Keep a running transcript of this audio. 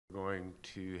We're going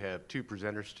to have two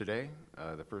presenters today.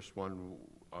 The first one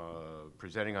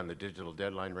presenting on the digital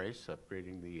deadline race,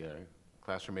 upgrading the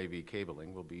classroom AV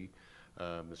cabling, will be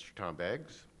Mr. Tom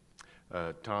Baggs.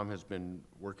 Tom has been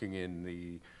working in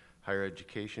the higher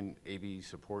education AV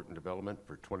support and development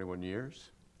for 21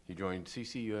 years. He joined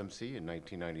CCUMC in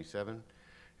 1997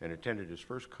 and attended his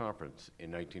first conference in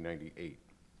 1998,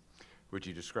 which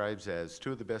he describes as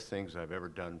two of the best things I've ever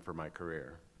done for my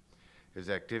career. His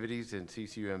activities in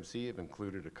CCUMC have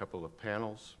included a couple of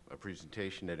panels, a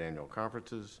presentation at annual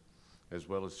conferences, as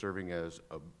well as serving as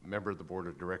a member of the board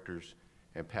of directors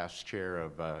and past chair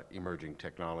of emerging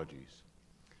technologies.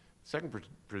 The second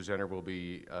presenter will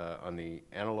be on the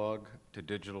analog to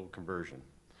digital conversion.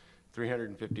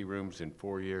 350 rooms in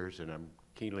 4 years, and I'm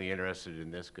keenly interested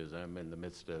in this because I'm in the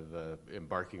midst of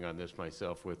embarking on this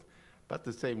myself with about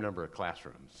the same number of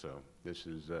classrooms. So this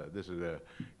is a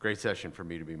great session for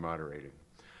me to be moderating.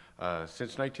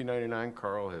 Since 1999,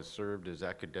 Carl has served as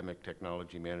academic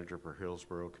technology manager for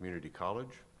Hillsborough Community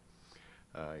College.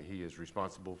 He is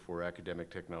responsible for academic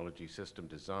technology system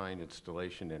design,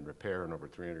 installation, and repair in over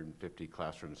 350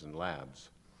 classrooms and labs.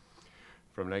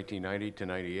 From 1990 to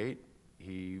 98,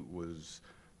 he was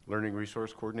learning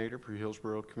resource coordinator for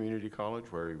Hillsborough Community College,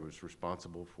 where he was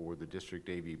responsible for the district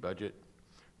AV budget,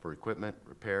 for equipment,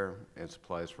 repair, and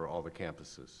supplies for all the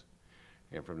campuses.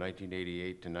 And from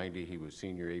 1988 to 90, he was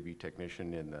senior AV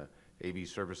technician in the AV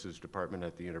services department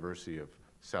at the University of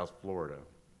South Florida,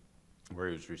 where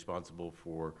he was responsible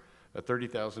for a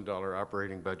 $30,000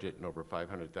 operating budget and over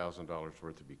 $500,000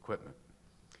 worth of equipment.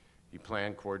 He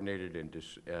planned, coordinated, and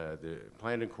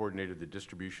coordinated the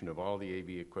distribution of all the AV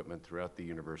equipment throughout the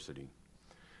university.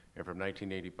 And from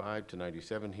 1985 to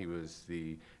 97, he was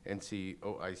the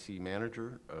NCOIC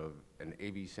manager of an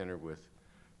AV center with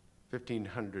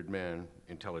 1,500-man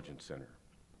intelligence center.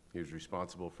 He was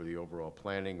responsible for the overall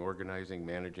planning, organizing,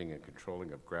 managing, and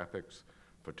controlling of graphics,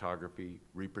 photography,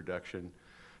 reproduction,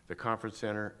 the conference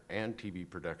center, and TV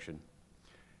production.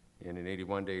 And in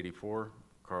 81 to 84,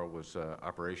 Carl was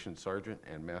operations sergeant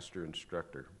and master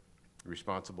instructor,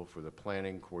 responsible for the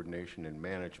planning, coordination, and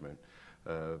management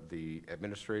of the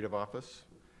administrative office,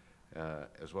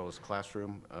 as well as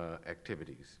classroom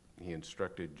activities. He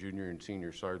instructed junior and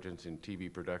senior sergeants in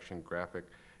TV production, graphics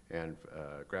and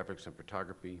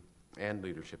photography, and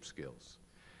leadership skills.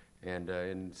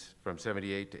 And from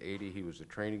 78 to 80, he was a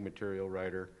training material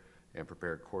writer and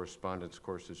prepared correspondence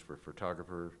courses for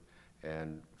photographers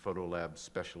and photo lab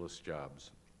specialist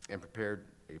jobs, and prepared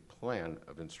a plan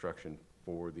of instruction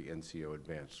for the NCO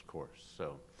advanced course.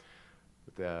 So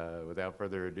without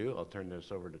further ado, I'll turn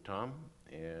this over to Tom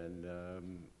and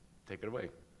take it away.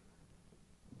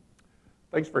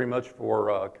 Thanks very much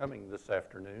for coming this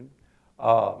afternoon.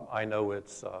 I know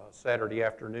it's Saturday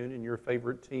afternoon and your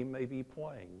favorite team may be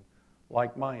playing,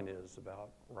 like mine is about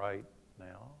right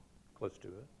now, close to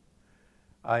it.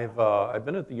 I've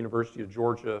been at the University of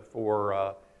Georgia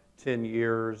for 10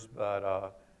 years,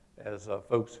 but as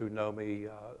folks who know me,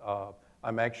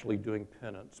 I'm actually doing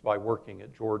penance by working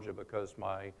at Georgia because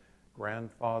my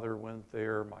grandfather went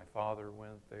there, my father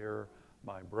went there,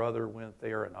 my brother went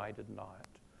there, and I did not.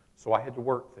 So I had to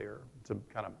work there to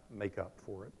kind of make up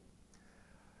for it.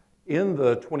 In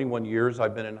the 21 years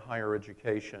I've been in higher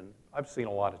education, I've seen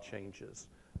a lot of changes.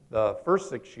 The first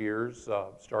 6 years,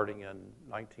 starting in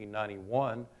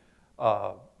 1991,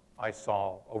 I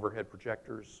saw overhead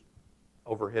projectors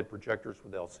with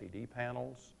LCD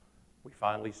panels. We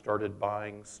finally started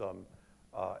buying some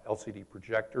LCD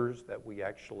projectors that we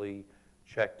actually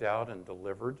checked out and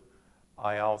delivered.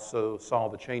 I also saw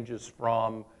the changes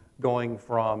from going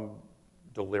from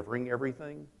delivering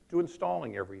everything to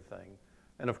installing everything.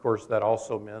 And of course, that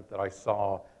also meant that I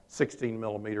saw 16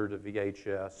 millimeter to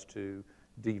VHS to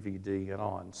DVD and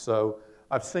on. So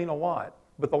I've seen a lot,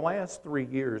 but the last 3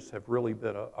 years have really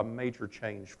been a major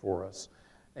change for us.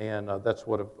 And that's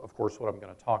what, of course, what I'm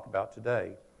going to talk about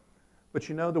today. But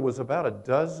you know, there was about a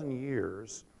dozen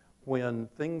years when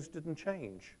things didn't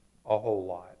change a whole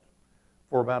lot.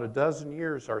 For about a dozen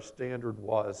years, our standard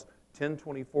was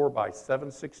 1024 by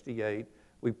 768.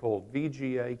 We pulled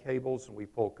VGA cables and we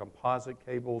pulled composite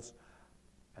cables,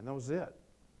 and that was it.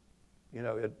 You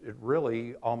know, it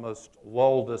really almost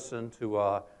lulled us into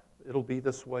it'll be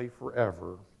this way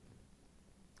forever.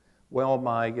 Well,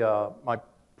 my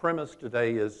premise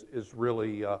today is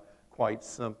really quite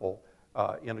simple.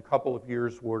 In a couple of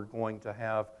years, we're going to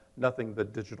have nothing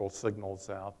but digital signals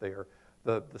out there.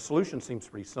 The solution seems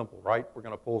pretty simple, right? We're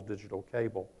going to pull digital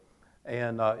cable.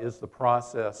 And is the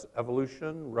process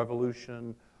evolution,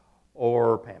 revolution,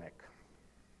 or panic?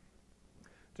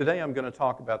 Today I'm going to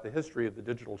talk about the history of the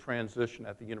digital transition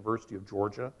at the University of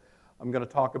Georgia. I'm going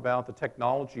to talk about the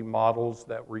technology models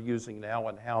that we're using now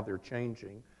and how they're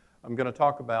changing. I'm going to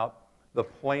talk about the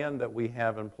plan that we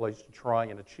have in place to try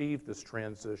and achieve this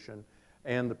transition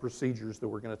and the procedures that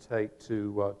we're going to take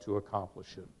to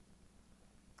accomplish it.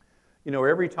 You know,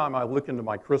 every time I look into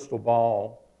my crystal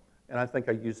ball, and I think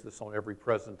I use this on every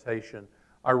presentation,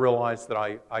 I realize that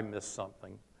I missed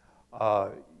something.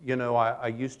 You know, I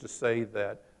used to say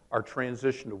that our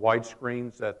transition to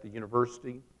widescreens at the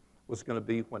university was going to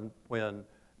be when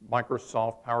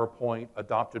Microsoft PowerPoint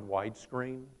adopted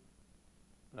widescreen.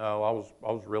 No, I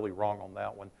was really wrong on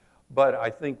that one. But I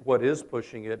think what is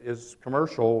pushing it is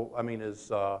consumer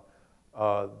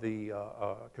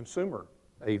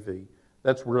AV.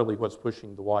 That's really what's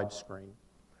pushing the widescreen.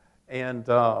 And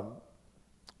of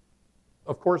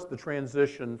course, the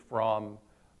transition from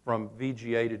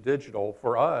VGA to digital,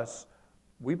 for us,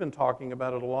 we've been talking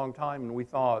about it a long time, and we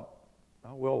thought,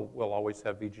 oh, we'll always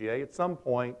have VGA. At some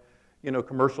point, you know,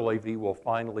 commercial AV will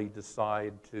finally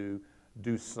decide to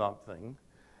do something.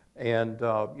 And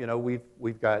you know,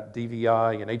 we've got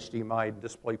DVI and HDMI and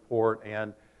DisplayPort,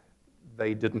 and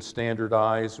they didn't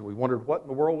standardize, and we wondered what in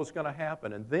the world was going to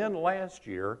happen. And then last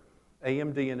year,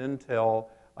 AMD and Intel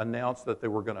announced that they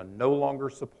were going to no longer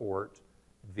support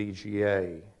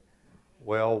VGA.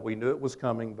 Well, we knew it was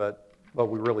coming, but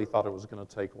we really thought it was going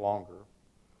to take longer.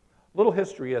 A little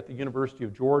history at the University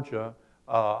of Georgia.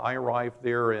 I arrived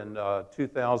there in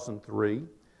 2003,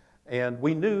 and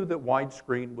we knew that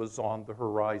widescreen was on the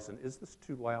horizon. Is this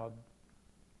too loud,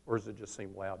 or does it just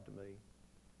seem loud to me?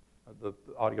 The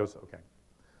audio's okay.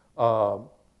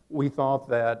 We thought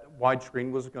that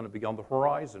widescreen was going to be on the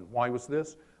horizon. Why was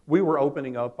this? We were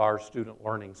opening up our Student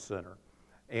Learning Center,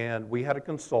 and we had a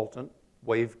consultant,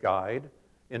 Waveguide.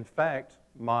 In fact,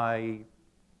 my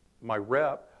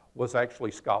rep was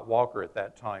actually Scott Walker at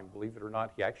that time. Believe it or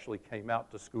not, he actually came out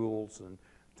to schools and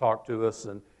talked to us,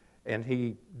 and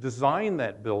he designed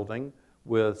that building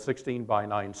with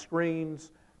 16:9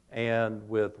 screens and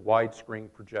with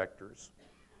widescreen projectors.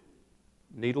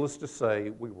 Needless to say,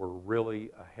 we were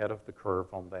really ahead of the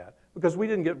curve on that because we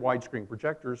didn't get widescreen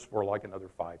projectors for like another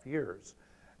 5 years.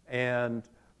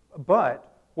 But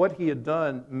what he had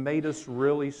done made us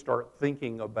really start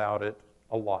thinking about it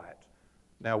a lot.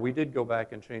 Now, we did go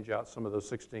back and change out some of those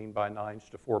 16:9s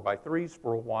to 4:3s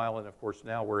for a while, and of course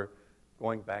now we're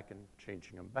going back and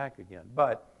changing them back again.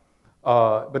 But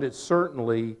it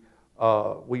certainly,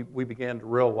 we began to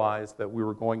realize that we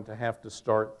were going to have to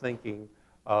start thinking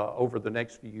over the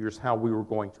next few years how we were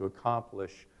going to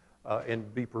accomplish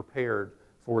and be prepared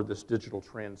for this digital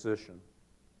transition.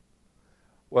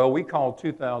 Well, we called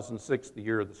 2006 the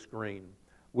year of the screen.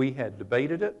 We had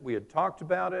debated it, we had talked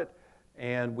about it,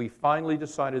 and we finally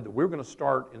decided that we were going to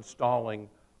start installing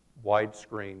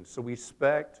widescreen. So we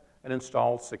spec'd and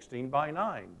installed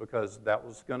 16:9 because that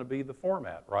was going to be the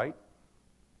format, right?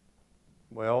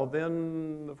 Well,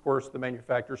 then, of course, the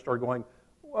manufacturers started going,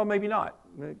 well, maybe not.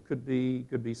 It could be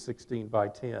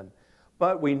 16:10.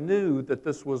 But we knew that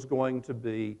this was going to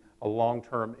be a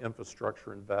long-term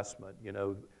infrastructure investment. You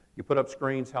know, you put up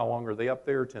screens, how long are they up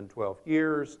there? 10, 12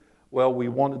 years. Well, we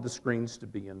wanted the screens to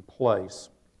be in place.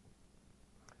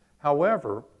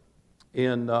 However,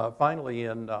 finally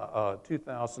in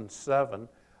 2007,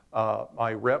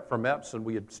 my rep from Epson,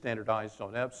 we had standardized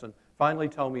on Epson, finally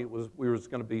told me we was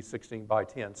going to be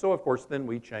 16:10. So, of course, then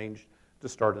we changed to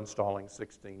start installing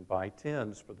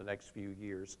 16:10s for the next few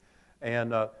years.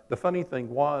 And the funny thing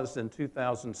was, in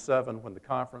 2007, when the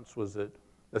conference was the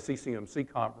CCUMC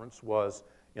conference was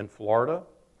in Florida,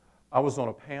 I was on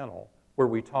a panel where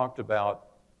we talked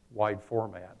about wide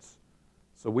formats.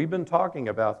 So we've been talking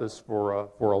about this for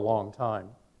a long time.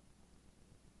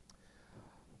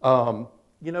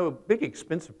 You know, big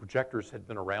expensive projectors had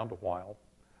been around a while,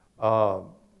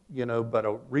 you know, but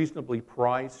a reasonably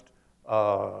priced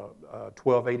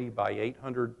 1280 by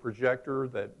 800 projector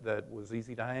that was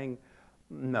easy to hang,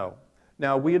 no.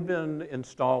 Now, we had been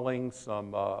installing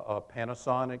some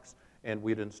Panasonics, and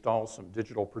we'd installed some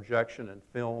digital projection and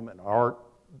film and art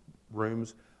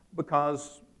rooms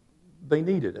because they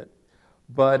needed it.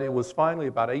 But it was finally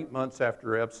about 8 months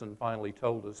after Epson finally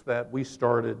told us that we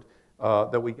started,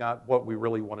 that we got what we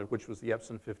really wanted, which was the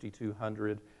Epson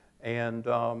 5200, and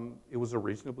it was a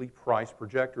reasonably priced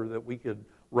projector that we could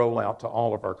roll out to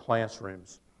all of our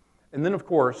classrooms. And then, of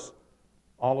course,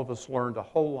 all of us learned a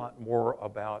whole lot more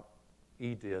about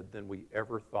EDID than we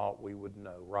ever thought we would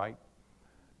know, right?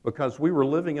 Because we were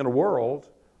living in a world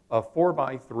of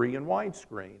 4:3 and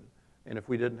widescreen. And if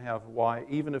we didn't have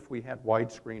even if we had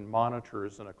widescreen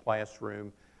monitors in a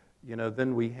classroom,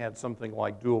 Then we had something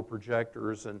like dual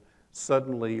projectors, and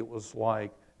suddenly it was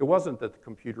like, it wasn't that the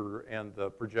computer and the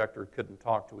projector couldn't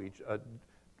talk to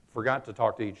forgot to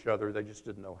talk to each other, they just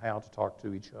didn't know how to talk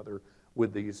to each other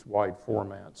with these wide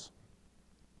formats.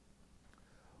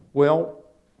 Well,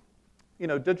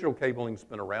 digital cabling's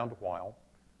been around a while.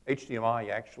 HDMI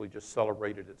actually just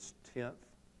celebrated its 10th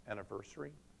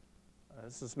anniversary.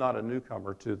 This is not a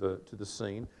newcomer to the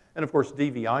scene. And of course,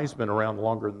 DVI's been around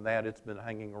longer than that. It's been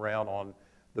hanging around on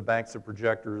the backs of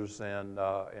projectors and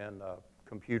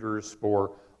computers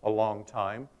for a long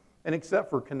time. And except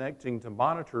for connecting to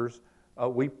monitors,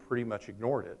 we pretty much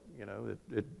ignored it.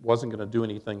 It wasn't going to do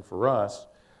anything for us.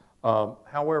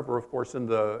 However, of course, in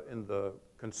the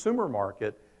consumer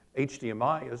market,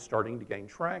 HDMI is starting to gain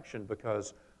traction,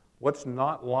 because what's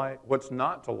not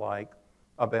to like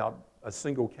about a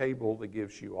single cable that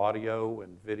gives you audio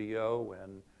and video,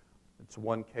 and it's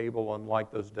one cable,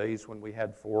 unlike those days when we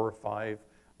had 4 or 5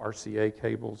 RCA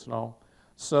cables and all.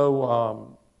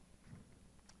 So,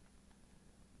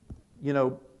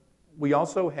 we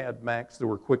also had Macs that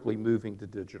were quickly moving to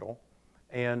digital.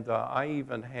 And I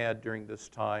even had, during this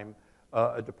time,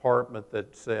 a department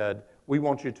that said, we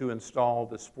want you to install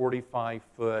this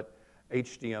 45-foot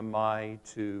HDMI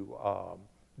to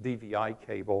DVI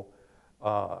cable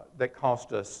that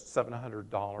cost us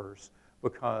 $700,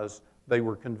 because they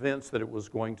were convinced that it was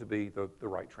going to be the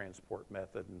right transport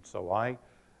method. And so I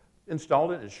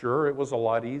installed it, and sure, it was a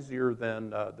lot easier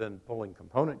than pulling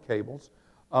component cables.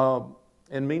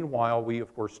 And meanwhile, we,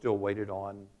 of course, still waited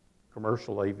on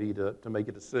commercial AV to make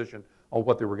a decision on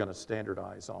what they were going to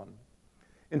standardize on.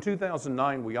 In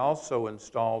 2009, we also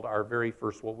installed our very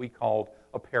first, what we called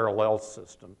a parallel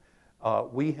system.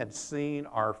 We had seen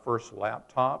our first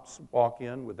laptops walk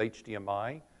in with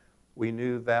HDMI. We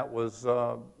knew that was,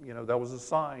 that was a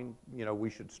sign, we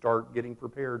should start getting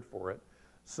prepared for it.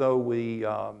 So we,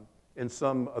 in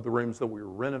some of the rooms that we were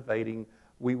renovating,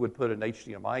 we would put an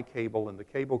HDMI cable in the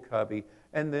cable cubby,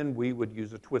 and then we would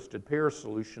use a twisted pair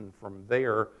solution from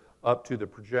there up to the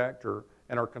projector,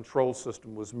 and our control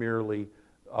system was merely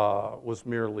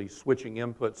switching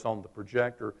inputs on the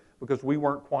projector, because we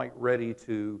weren't quite ready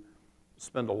to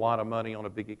spend a lot of money on a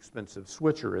big expensive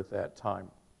switcher at that time.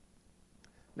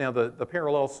 Now, the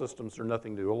parallel systems are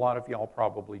nothing new. A lot of y'all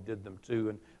probably did them too.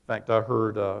 In fact, I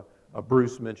heard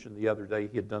Bruce mention the other day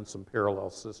he had done some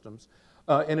parallel systems.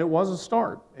 And it was a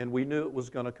start, and we knew it was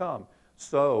going to come.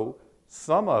 So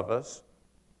some of us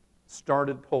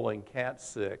started pulling Cat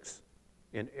 6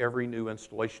 in every new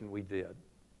installation we did.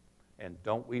 And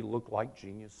don't we look like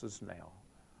geniuses now?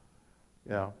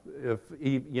 Yeah,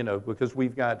 because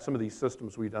we've got some of these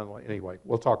systems we've done. Anyway,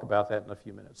 we'll talk about that in a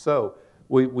few minutes. So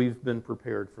we've been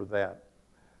prepared for that.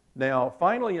 Now,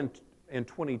 finally, in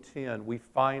 2010, we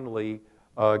finally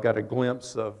got a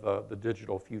glimpse of the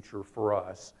digital future for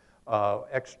us.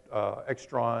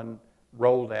 Extron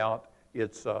rolled out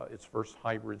its first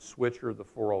hybrid switcher, the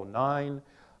 409.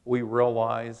 We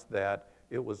realized that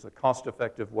it was a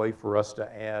cost-effective way for us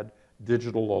to add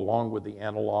digital along with the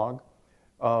analog.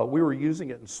 We were using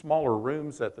it in smaller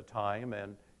rooms at the time,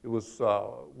 and it was,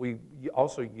 we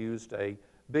also used a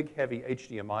big, heavy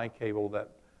HDMI cable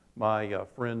that my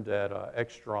friend at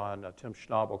Extron, Tim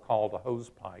Schnabel, called a hose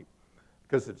pipe,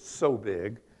 because it's so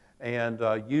big. And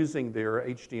using their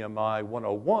HDMI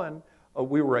 101,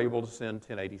 we were able to send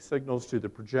 1080 signals to the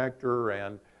projector,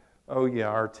 and oh yeah,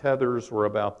 our tethers were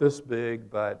about this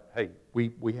big, but hey,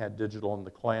 we had digital in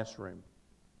the classroom.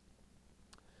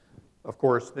 Of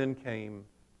course, then came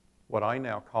what I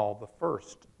now call the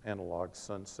first analog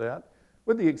sunset.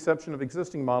 With the exception of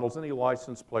existing models, any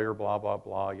licensed player, blah, blah,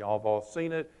 blah. Y'all have all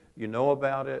seen it. You know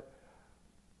about it.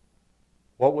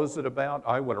 What was it about?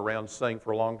 I went around saying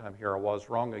for a long time, here I was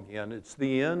wrong again. It's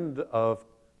the end of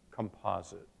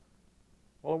composite.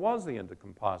 Well, it was the end of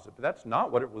composite, but that's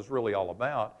not what it was really all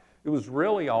about. It was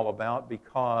really all about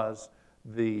because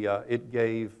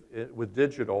with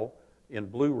digital, in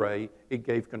Blu-ray, it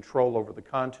gave control over the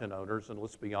content owners, and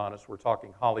let's be honest, we're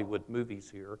talking Hollywood movies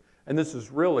here, and this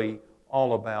is really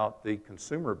all about the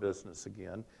consumer business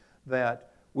again,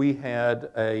 that we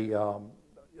had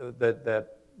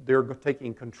that they're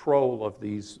taking control of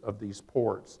these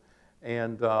ports,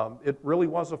 and it really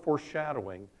was a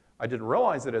foreshadowing. I didn't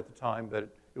realize it at the time, but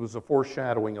it was a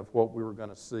foreshadowing of what we were going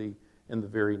to see in the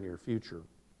very near future.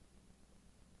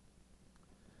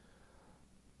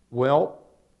 Well,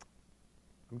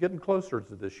 I'm getting closer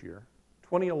to this year.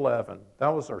 2011, that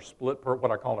was our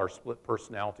what I call our split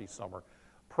personality summer.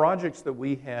 Projects that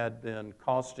we had been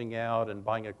costing out and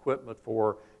buying equipment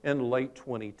for in late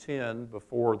 2010,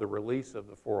 before the release of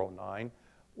the 409,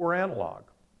 were analog.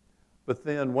 But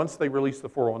then once they released the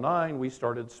 409, we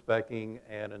started speccing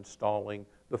and installing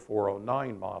the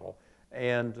 409 model.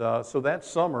 And so that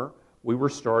summer, we were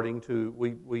starting to,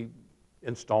 we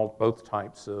installed both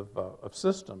types of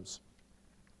systems.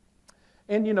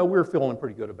 And, we were feeling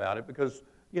pretty good about it because,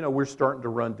 we're starting to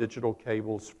run digital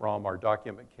cables from our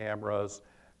document cameras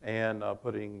and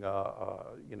putting,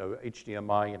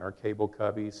 HDMI in our cable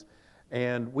cubbies.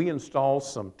 And we installed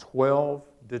some 12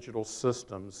 digital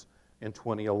systems in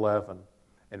 2011.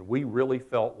 And we really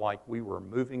felt like we were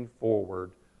moving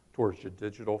forward towards a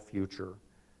digital future.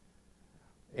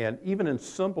 And even in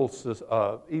simple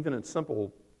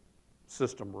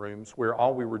system rooms where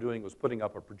all we were doing was putting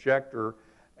up a projector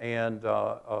and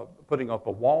putting up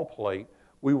a wall plate,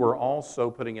 we were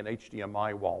also putting an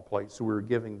HDMI wall plate, so we were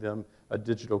giving them a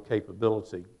digital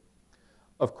capability.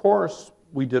 Of course,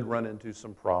 we did run into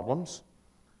some problems.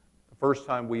 The first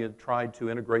time we had tried to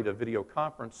integrate a video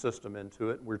conference system into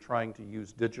it, we're trying to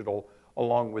use digital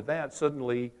along with that,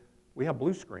 suddenly we have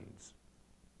blue screens.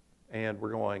 And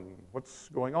we're going, what's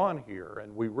going on here?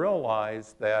 And we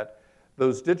realized that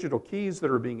those digital keys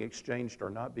that are being exchanged are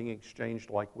not being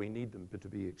exchanged like we need them to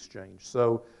be exchanged.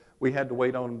 So we had to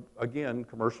wait on, again,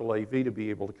 commercial AV to be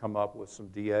able to come up with some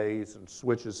DAs and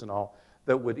switches and all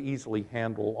that would easily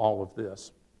handle all of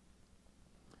this.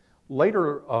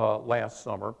 Later last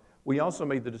summer, we also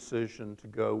made the decision to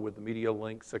go with the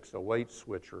MediaLink 608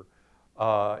 switcher.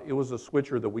 It was a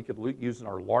switcher that we could use in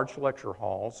our large lecture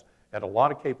halls, had a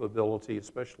lot of capability,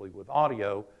 especially with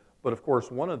audio, but of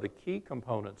course one of the key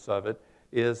components of it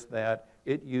is that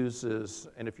it uses,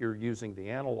 and if you're using the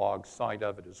analog side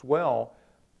of it as well,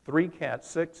 3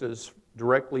 Cat6s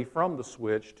directly from the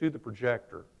switch to the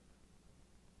projector.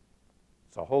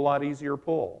 It's a whole lot easier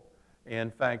pull.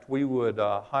 In fact, we would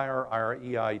hire our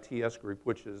EITS group,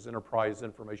 which is Enterprise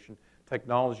Information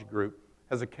Technology Group,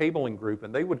 as a cabling group,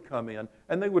 and they would come in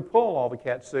and they would pull all the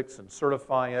Cat6 and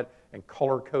certify it and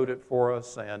color code it for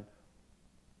us. And,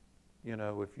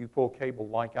 if you pull cable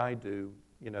like I do,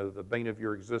 the bane of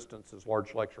your existence is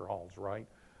large lecture halls, right?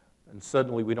 And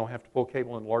suddenly we don't have to pull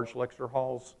cable in large lecture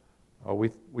halls.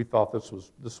 We thought this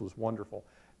was wonderful.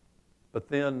 But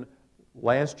then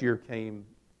last year came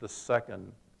the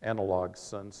second analog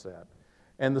sunset.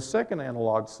 And the second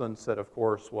analog sunset, of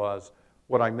course, was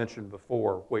what I mentioned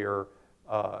before, where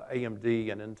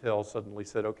AMD and Intel suddenly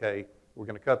said, okay, we're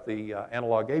going to cut the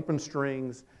analog apron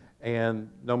strings and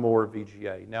no more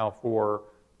VGA. Now, for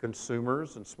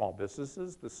consumers and small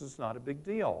businesses, this is not a big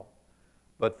deal.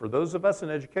 But for those of us in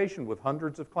education with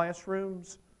hundreds of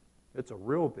classrooms, it's a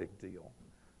real big deal.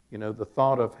 The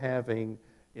thought of having,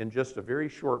 in just a very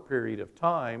short period of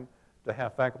time, to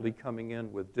have faculty coming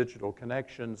in with digital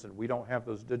connections, and we don't have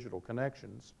those digital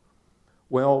connections.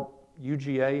 Well,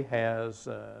 UGA has,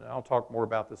 I'll talk more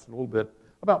about this in a little bit,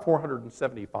 about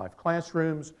 475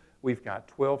 classrooms. We've got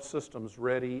 12 systems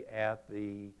ready at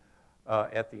the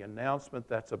announcement.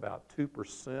 That's about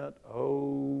 2%.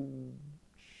 Oh,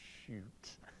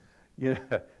 shoot.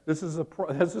 This is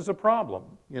a problem.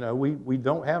 We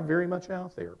don't have very much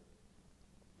out there.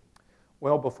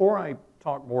 Well, before I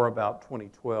talk more about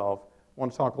 2012, I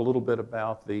want to talk a little bit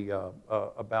about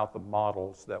the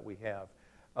models that we have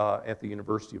at the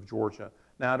University of Georgia.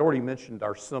 Now, I'd already mentioned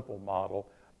our simple model,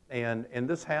 and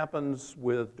this happens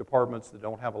with departments that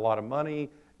don't have a lot of money.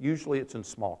 Usually it's in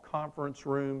small conference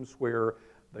rooms where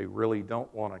they really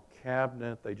don't want a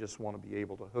cabinet. They just want to be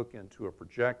able to hook into a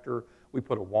projector. We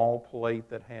put a wall plate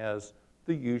that has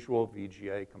the usual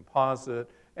VGA composite,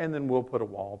 and then we'll put a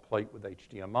wall plate with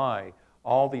HDMI.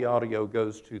 All the audio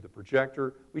goes to the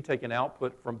projector. We take an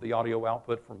output from the audio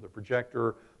output from the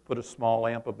projector, put a small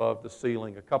amp above the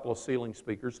ceiling, a couple of ceiling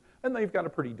speakers, and they've got a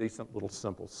pretty decent little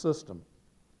simple system.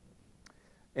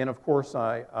 And of course,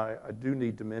 I do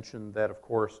need to mention that, of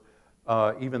course,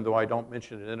 even though I don't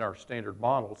mention it in our standard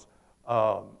models,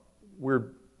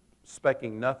 we're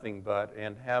speccing nothing but,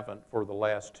 and haven't for the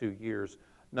last 2 years,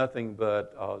 nothing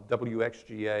but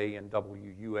WXGA and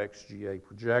WUXGA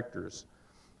projectors.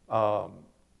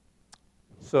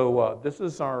 This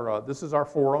is our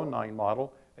 409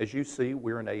 model. As you see,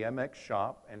 we're an AMX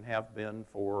shop and have been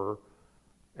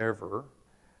forever.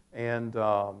 And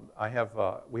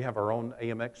we have our own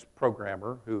AMX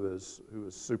programmer who is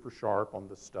super sharp on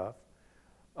this stuff.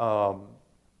 I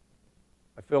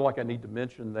feel like I need to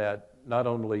mention that not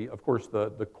only, of course,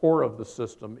 the core of the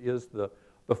system is the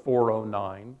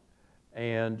 409,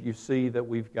 and you see that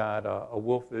we've got a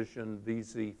WolfVision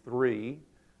VZ3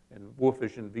 and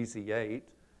WolfVision VZ8,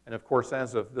 and of course,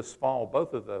 as of this fall,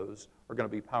 both of those are going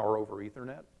to be power over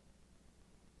Ethernet.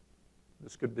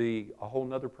 This could be a whole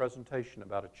nother presentation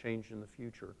about a change in the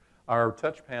future. Our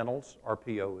touch panels are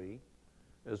PoE.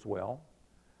 as well.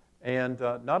 And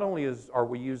not only are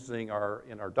we using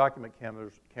in our document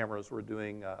cameras, we're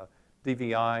doing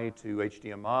DVI to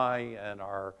HDMI, and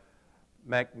our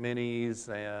Mac Minis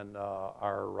and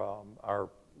our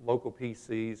local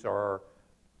PCs are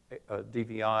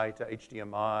DVI to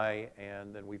HDMI,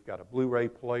 and then we've got a Blu-ray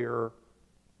player.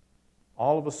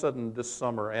 All of a sudden this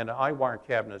summer, and I wire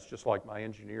cabinets just like my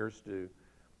engineers do,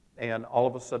 and all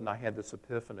of a sudden I had this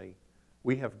epiphany.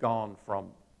 We have gone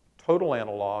from total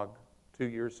analog 2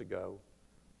 years ago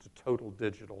to total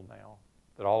digital now.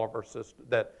 That all of our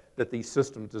that these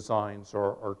system designs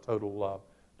are total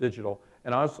digital.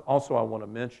 And I want to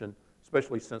mention,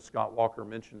 especially since Scott Walker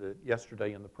mentioned it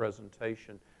yesterday in the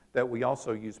presentation, that we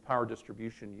also use power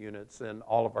distribution units in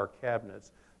all of our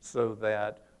cabinets so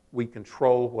that we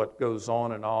control what goes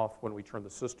on and off when we turn the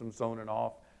systems on and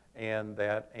off, and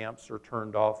that amps are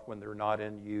turned off when they're not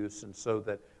in use, and so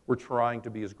that we're trying to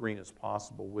be as green as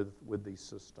possible with these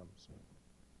systems.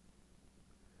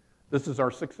 This is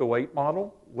our 608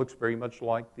 model. Looks very much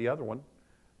like the other one,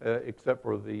 except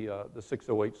for the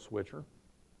 608 switcher.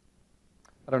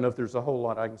 I don't know if there's a whole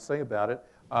lot I can say about it.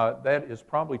 That is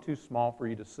probably too small for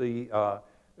you to see.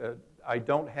 I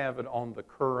don't have it on the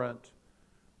current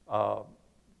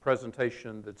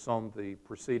presentation that's on the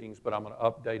proceedings, but I'm going to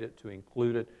update it to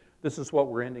include it. This is what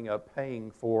we're ending up paying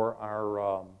for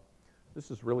our,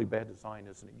 this is really bad design,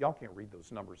 isn't it? Y'all can't read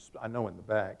those numbers, I know, in the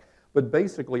back. But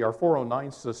basically, our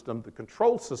 409 system, the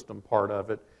control system part of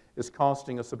it, is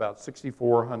costing us about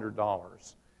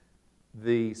 $6,400.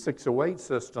 The 608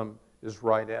 system is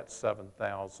right at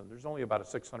 $7,000. There's only about a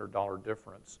 $600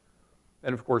 difference.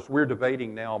 And of course, we're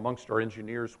debating now amongst our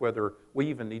engineers whether we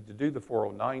even need to do the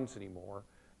 409s anymore,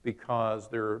 because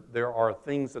there are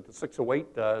things that the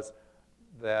 608 does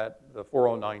that the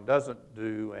 409 doesn't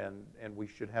do, and we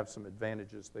should have some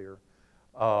advantages there.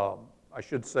 I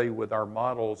should say with our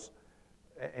models,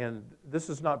 and this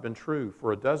has not been true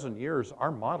for a dozen years,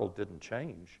 our model didn't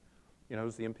change. You know, it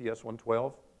was the MPS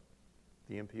 112,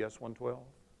 the MPS 112,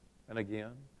 and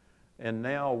again. And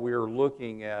now we're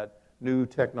looking at new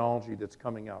technology that's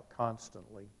coming out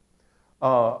constantly.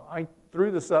 I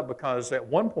threw this up because at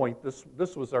one point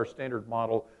this was our standard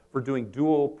model for doing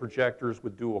dual projectors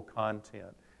with dual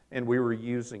content. And we were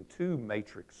using two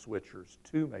matrix switchers,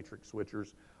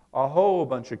 a whole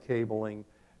bunch of cabling,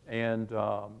 and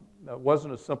it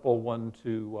wasn't a simple one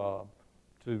to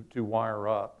wire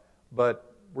up.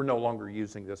 But we're no longer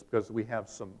using this because we have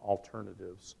some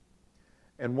alternatives.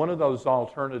 And one of those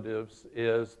alternatives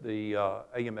is the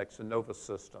AMX Innova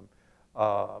system.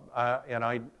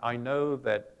 I know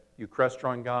that you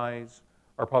Crestron guys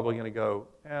are probably going to go,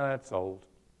 that's old.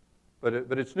 But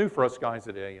it's new for us guys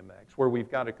at AMX, where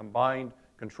we've got a combined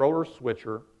controller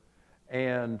switcher,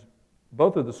 and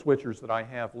both of the switchers that I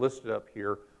have listed up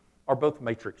here are both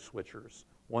matrix switchers.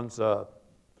 One's a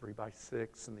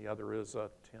 3x6, and the other is a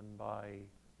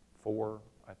 10x4,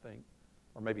 I think,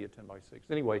 or maybe a 10x6.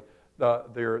 Anyway,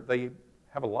 they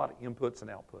have a lot of inputs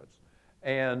and outputs.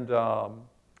 And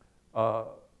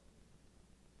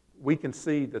we can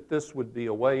see that this would be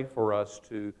a way for us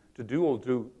to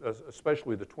do,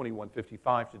 especially the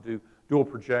 2155, to do dual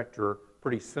projector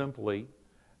pretty simply.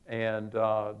 And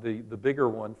the bigger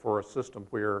one for a system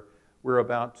where we're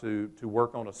about to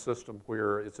work on a system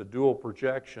where it's a dual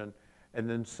projection, and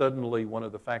then suddenly one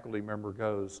of the faculty member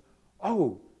goes,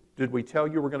 oh, did we tell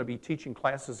you we're going to be teaching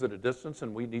classes at a distance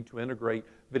and we need to integrate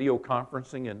video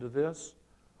conferencing into this?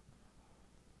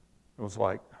 It was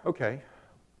like, okay.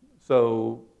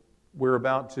 So we're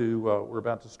about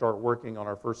to start working on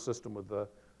our first system with the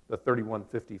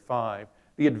 3155.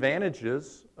 The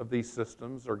advantages of these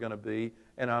systems are going to be,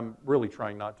 and I'm really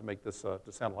trying not to make this to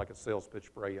sound like a sales pitch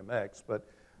for AMX, but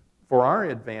for our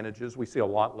advantages, we see a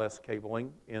lot less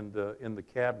cabling in the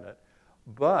cabinet.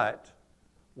 But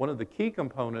one of the key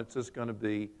components is going to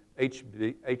be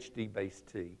HD base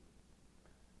T.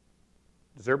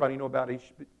 Does everybody know about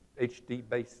HD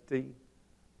base T?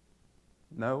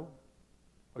 No?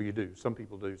 Oh, you do. Some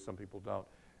people do, some people don't.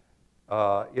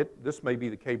 This may be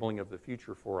the cabling of the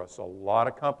future for us. A lot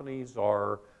of companies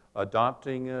are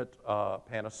adopting it.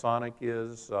 Panasonic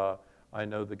is. I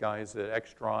know the guys at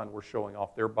Extron were showing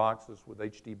off their boxes with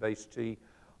HD base T.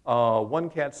 One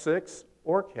Cat 6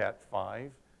 or Cat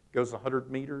 5 goes 100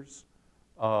 meters,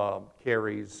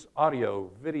 carries audio,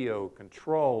 video,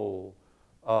 control,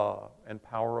 and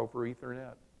power over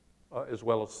Ethernet, as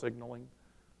well as signaling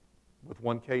with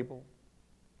one cable.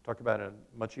 Talk about a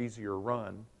much easier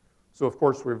run. So, of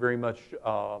course, we're very much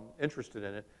interested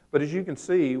in it. But as you can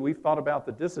see, we've thought about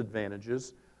the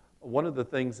disadvantages. One of the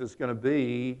things is going to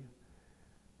be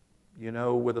You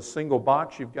know, with a single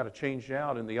box, you've got to change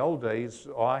out. In the old days,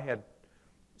 I had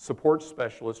support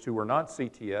specialists who were not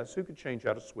CTS who could change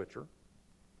out a switcher,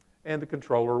 and the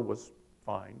controller was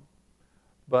fine.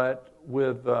 But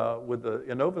with the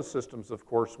Innova systems, of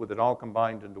course, with it all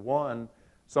combined into one,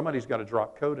 somebody's got to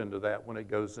drop code into that when it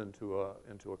goes into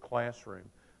a classroom.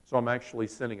 So I'm actually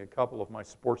sending a couple of my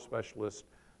support specialists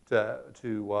to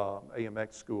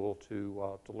AMX school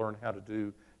to learn how to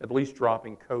do at least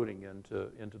dropping coding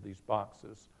into these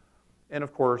boxes. And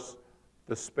of course,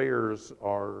 the spares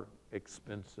are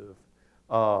expensive.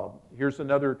 Here's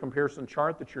another comparison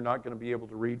chart that you're not going to be able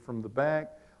to read from the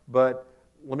back, but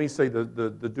let me say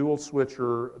the dual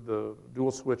switcher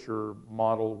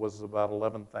model was about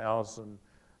 $11,000.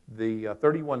 The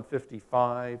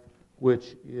 3155,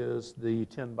 which is the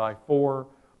 10 by 4,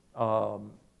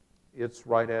 it's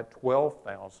right at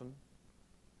 $12,000.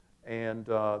 And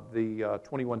the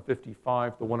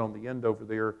 2155, the one on the end over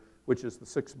there, which is the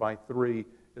 6 by 3,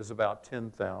 is about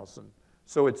 $10,000.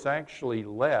 So it's actually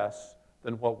less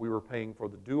than what we were paying for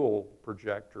the dual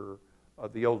projector,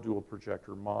 the old dual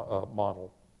projector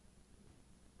model.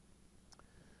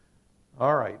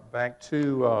 All right, back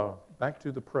to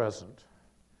the present.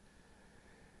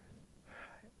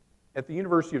 At the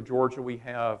University of Georgia, we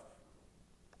have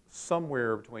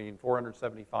somewhere between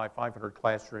 475, 500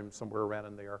 classrooms, somewhere around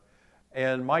in there.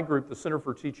 And my group, the Center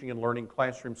for Teaching and Learning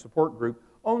Classroom Support Group,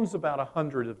 owns about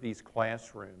 100 of these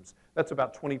classrooms. That's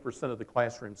about 20% of the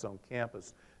classrooms on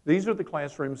campus. These are the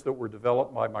classrooms that were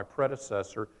developed by my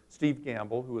predecessor, Steve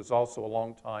Gamble, who is also a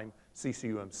longtime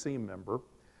CCUMC member.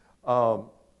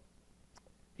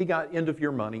 He got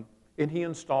end-of-year money, and he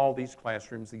installed these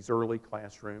classrooms, these early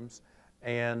classrooms,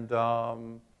 and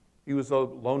he was a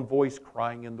lone voice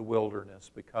crying in the wilderness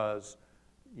because,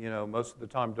 you know, most of the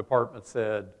time department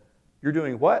said, "You're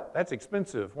doing what? That's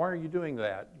expensive. Why are you doing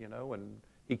that?" You know, and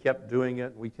he kept doing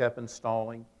it, and we kept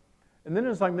installing. And then,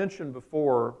 as I mentioned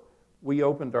before, we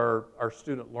opened our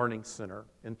Student Learning Center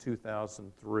in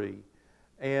 2003.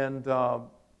 And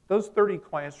those 30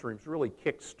 classrooms really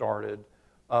kick-started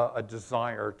a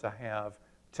desire to have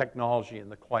technology in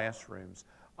the classrooms.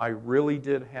 I really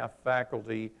did have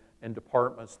faculty and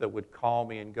departments that would call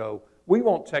me and go, "We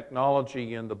want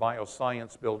technology in the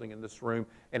bioscience building in this room,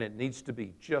 and it needs to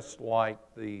be just like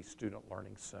the Student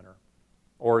Learning Center,"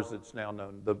 or as it's now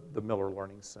known, the Miller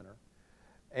Learning Center.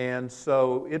 And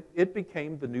so it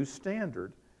became the new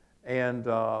standard. And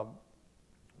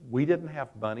we didn't have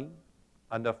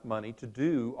enough money to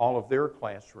do all of their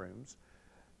classrooms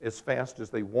as fast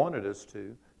as they wanted us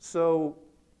to. So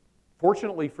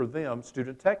fortunately for them,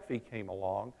 Student Tech Fee came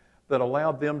along that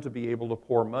allowed them to be able to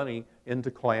pour money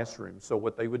into classrooms. So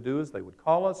what they would do is they would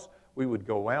call us, we would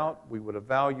go out, we would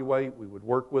evaluate, we would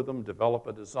work with them, develop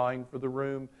a design for the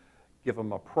room, give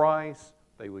them a price,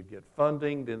 they would get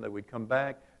funding, then they would come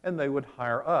back, and they would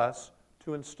hire us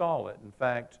to install it. In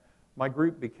fact, my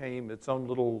group became its own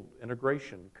little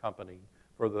integration company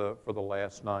for the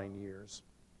last 9 years.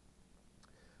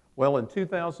 Well, in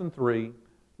 2003,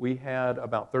 we had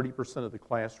about 30% of the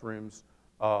classrooms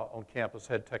on campus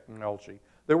had technology.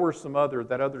 There were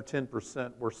that other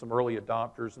 10% were some early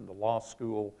adopters in the law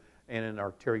school and in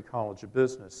our Terry College of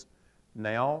Business.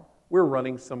 Now, we're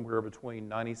running somewhere between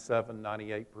 97,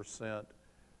 98%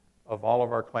 of all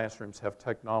of our classrooms have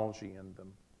technology in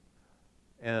them.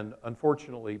 And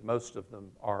unfortunately, most of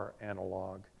them are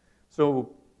analog.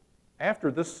 So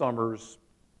after this summer's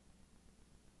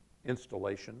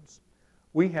installations,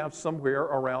 we have somewhere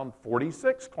around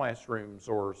 46 classrooms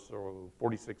or so,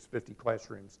 46, 50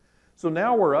 classrooms. So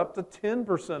now we're up to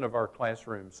 10% of our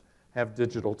classrooms have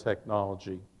digital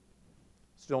technology.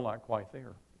 Still not quite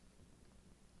there.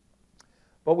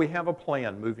 But we have a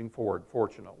plan moving forward,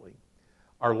 fortunately.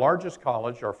 Our largest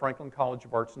college, our Franklin College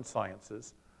of Arts and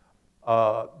Sciences,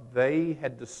 they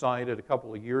had decided a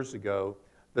couple of years ago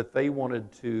that they wanted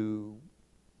to,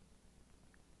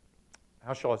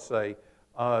 how shall I say,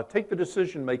 take the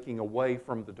decision-making away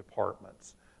from the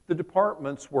departments. The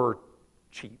departments were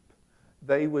cheap.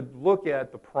 They would look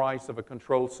at the price of a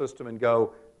control system and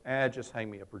go, just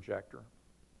hang me a projector.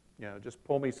 You know, just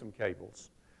pull me some cables.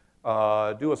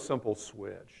 Do a simple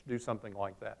switch. Do something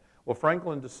like that. Well,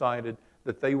 Franklin decided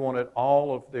that they wanted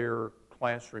all of their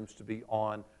classrooms to be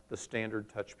on the standard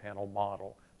touch panel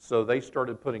model. So they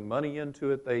started putting money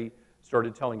into it. They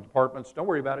started telling departments, "Don't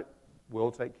worry about it.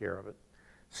 We'll take care of it."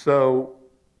 So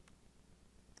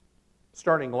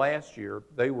starting last year,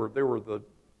 they were the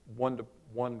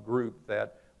one group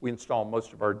that we installed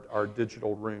most of our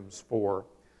digital rooms for.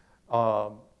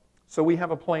 So we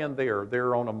have a plan there.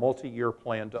 They're on a multi-year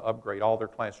plan to upgrade all their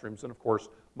classrooms, and of course,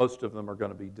 most of them are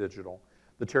going to be digital.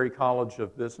 The Terry College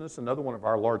of Business, another one of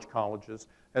our large colleges,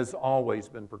 has always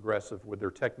been progressive with their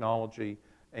technology,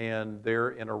 and they're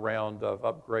in a round of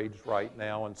upgrades right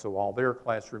now, and so all their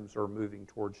classrooms are moving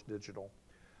towards digital.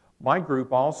 My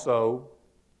group also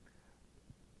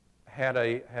had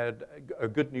a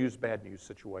good news, bad news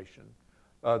situation.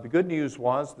 The good news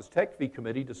was this tech fee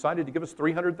committee decided to give us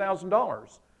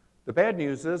 $300,000. The bad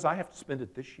news is I have to spend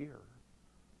it this year.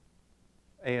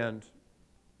 And,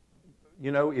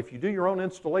 you know, if you do your own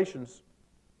installations,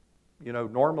 you know,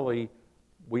 normally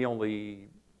we only,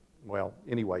 well,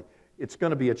 anyway, it's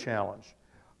going to be a challenge.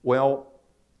 Well,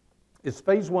 it's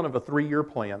phase one of a 3-year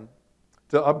plan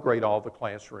to upgrade all the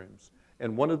classrooms.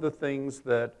 And one of the things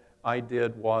that I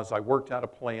did was I worked out a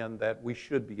plan that we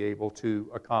should be able to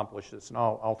accomplish this. And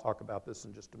I'll talk about this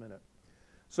in just a minute.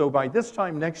 So by this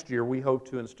time next year, we hope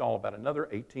to install about another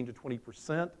 18 to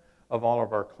 20% of all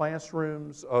of our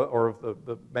classrooms, or of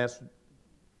the vast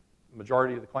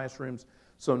majority of the classrooms.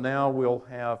 So now we'll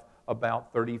have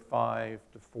about 35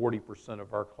 to 40%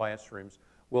 of our classrooms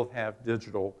will have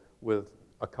digital with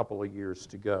a couple of years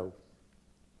to go.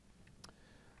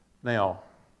 Now,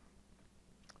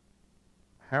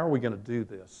 how are we going to do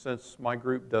this? Since my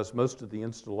group does most of the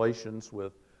installations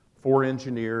with 4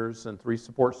 engineers and 3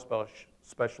 support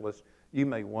specialists, you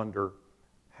may wonder,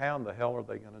 how in the hell are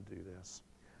they going to do this?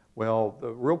 Well,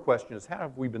 the real question is, how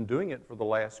have we been doing it for the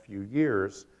last few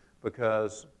years?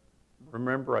 Because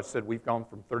remember I said we've gone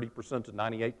from 30% to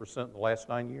 98% in the last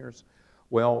 9 years?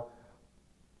 Well,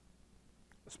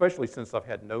 especially since I've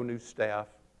had no new staff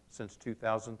since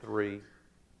 2003,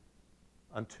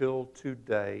 until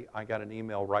today, I got an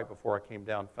email right before I came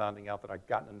down finding out that I'd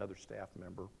gotten another staff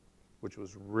member, which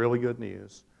was really good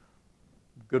news.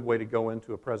 Good way to go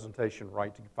into a presentation,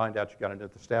 right, to find out you got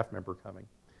another staff member coming.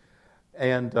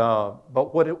 And,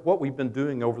 but what we've been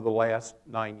doing over the last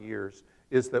 9 years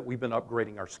is that we've been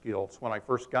upgrading our skills. When I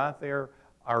first got there,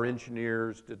 our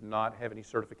engineers did not have any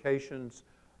certifications.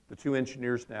 The 2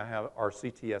 engineers now are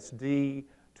CTSD.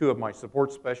 2 of my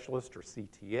support specialists are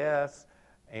CTS.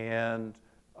 And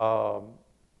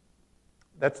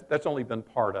that's only been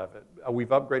part of it. We've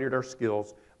upgraded our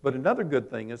skills. But another good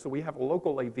thing is that we have a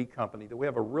local AV company that we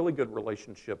have a really good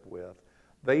relationship with.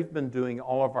 They've been doing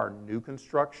all of our new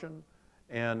construction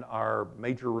and our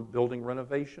major building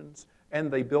renovations, and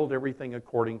they build everything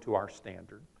according to our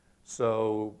standard.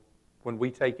 So when we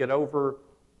take it over,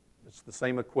 it's the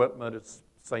same equipment, it's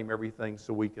the same everything,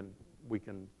 so we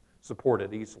can support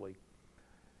it easily.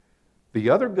 The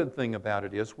other good thing about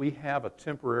it is we have a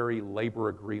temporary labor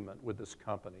agreement with this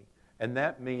company, and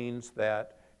that means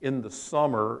that in the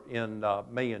summer, in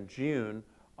May and June,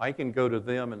 I can go to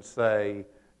them and say,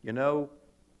 you know,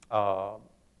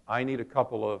 I need a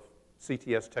couple of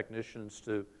CTS technicians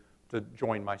to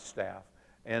join my staff.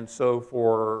 And so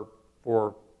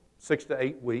for 6 to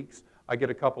 8 weeks, I get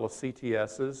a couple of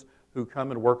CTSs who come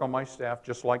and work on my staff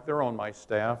just like they're on my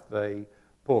staff. They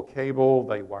pull cable,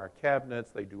 they wire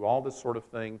cabinets, they do all this sort of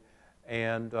thing.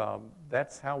 And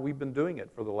that's how we've been doing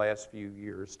it for the last few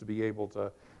years, to be able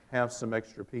to have some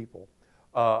extra people.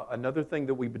 Another thing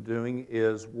that we've been doing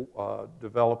is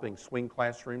developing swing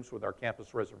classrooms with our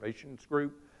campus reservations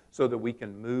group so that we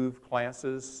can move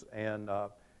classes and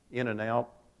in and out.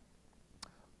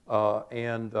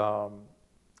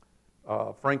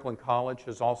 Franklin College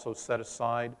has also set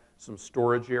aside some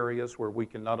storage areas where we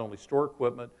can not only store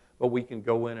equipment, but we can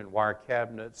go in and wire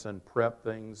cabinets and prep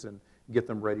things and get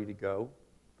them ready to go.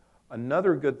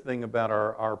 Another good thing about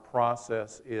our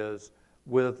process is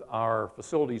with our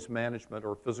facilities management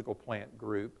or physical plant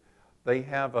group, they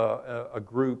have a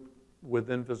group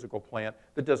within physical plant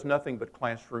that does nothing but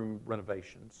classroom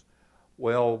renovations.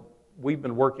 Well, we've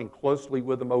been working closely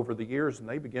with them over the years, and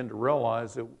they began to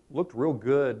realize it looked real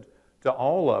good to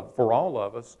for all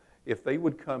of us if they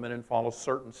would come in and follow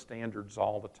certain standards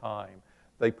all the time.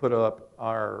 They put up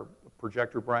our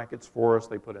projector brackets for us,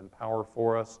 they put in power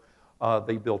for us,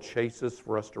 they build chases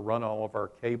for us to run all of our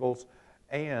cables,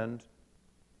 and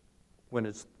when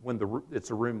it's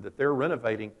a room that they're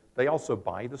renovating, they also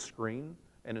buy the screen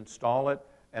and install it,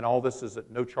 and all this is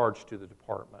at no charge to the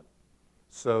department.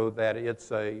 So that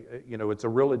it's a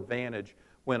real advantage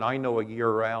when I know a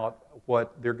year out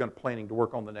what they're planning to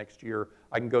work on the next year.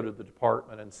 I can go to the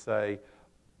department and say,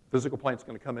 physical plant's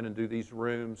going to come in and do these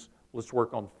rooms. Let's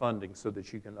work on funding so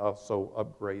that you can also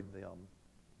upgrade them.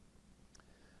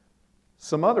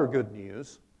 Some other good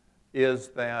news is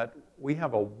that we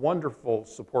have a wonderful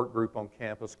support group on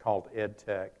campus called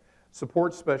EdTech.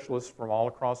 Support specialists from all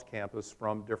across campus,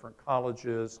 from different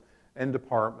colleges and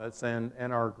departments, and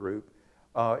our group.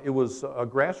 It was a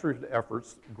grassroots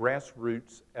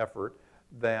effort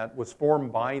that was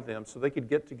formed by them so they could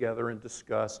get together and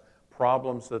discuss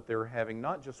problems that they're having,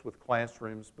 not just with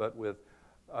classrooms, but with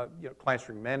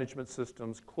classroom management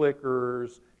systems,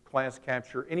 clickers, class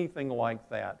capture, anything like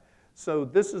that. So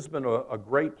this has been a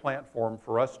great platform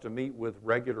for us to meet with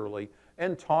regularly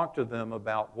and talk to them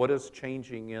about what is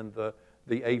changing in the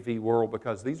AV world,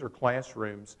 because these are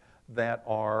classrooms that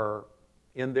are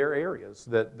in their areas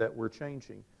that we're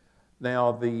changing.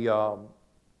 Now,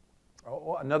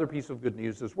 another piece of good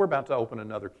news is we're about to open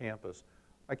another campus.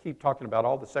 I keep talking about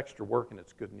all this extra work, and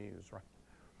it's good news,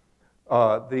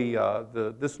 right?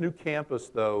 This new campus,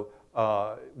 though,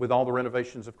 with all the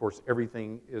renovations, of course,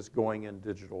 everything is going in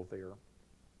digital there.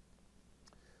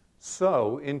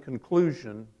 So, in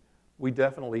conclusion, we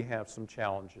definitely have some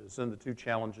challenges, and the two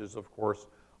challenges, of course,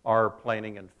 are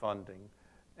planning and funding.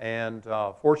 And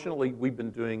fortunately, we've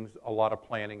been doing a lot of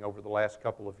planning over the last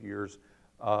couple of years,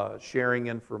 sharing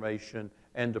information,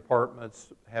 and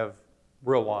departments have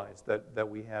realized that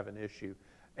we have an issue.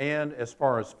 And as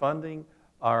far as funding,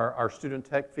 our Student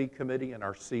Tech Fee Committee and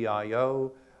our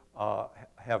CIO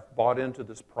have bought into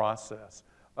this process.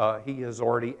 He has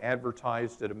already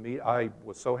advertised at a meeting. I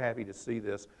was so happy to see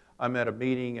this. I'm at a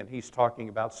meeting and he's talking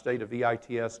about state of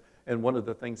EITS, and one of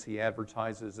the things he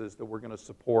advertises is that we're going to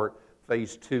support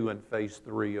phase 2 and phase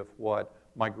 3 of what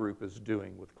my group is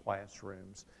doing with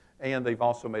classrooms. And they've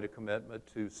also made a commitment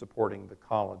to supporting the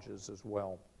colleges as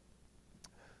well.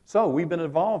 So we've been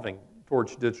evolving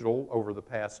towards digital over the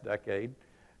past decade,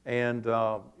 and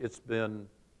it's been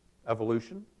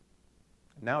evolution.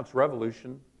 Now it's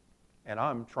revolution, and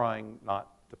I'm trying not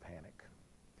to panic.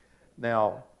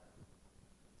 Now,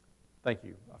 thank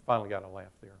you. I finally got a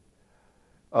laugh there.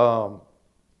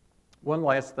 One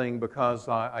last thing, because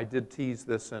I did tease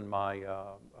this in my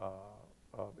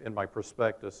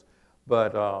prospectus,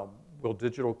 but will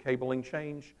digital cabling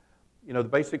change? You know, the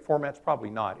basic format's probably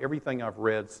not. Everything I've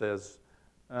read says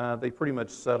they pretty much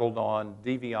settled on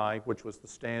DVI, which was the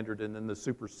standard, and then the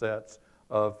supersets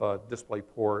of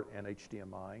DisplayPort and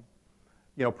HDMI.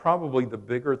 You know, probably the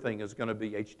bigger thing is going to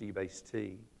be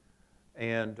HD-based-T.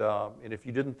 And if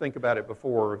you didn't think about it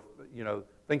before, you know,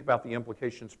 think about the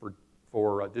implications for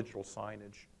digital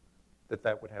signage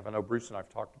that would have. I know Bruce and I have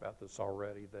talked about this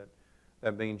already,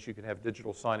 that means you could have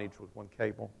digital signage with one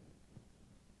cable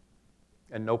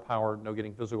and no power, no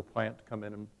getting physical plant to come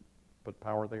in and put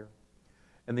power there.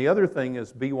 And the other thing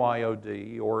is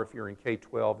BYOD, or if you're in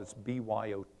K-12, it's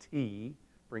BYOT,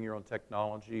 bring your own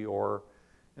technology, or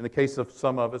in the case of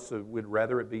some of us, we'd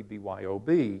rather it be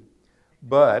BYOB.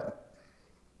 But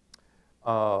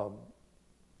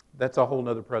that's a whole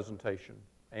nother presentation.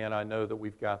 And I know that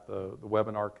we've got the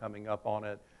webinar coming up on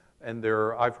it. And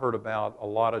I've heard about a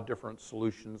lot of different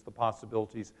solutions, the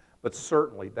possibilities, but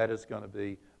certainly that is going to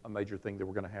be a major thing that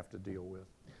we're going to have to deal with.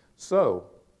 So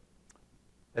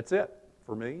that's it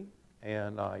for me,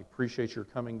 and I appreciate your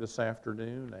coming this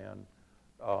afternoon. And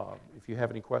if you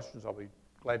have any questions, I'll be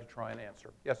glad to try and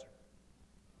answer. Yes, sir.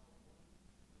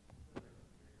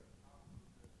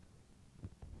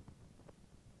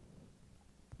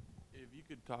 If you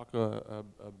could talk a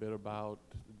bit about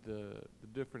the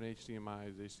different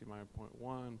HDMIs, HDMI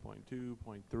 0.1, 0.2,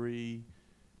 0.3,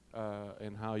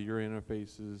 and how your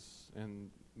interfaces and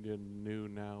the new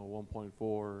now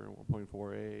 1.4 and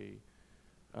 1.4a.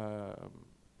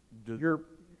 Your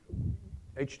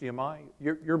HDMI,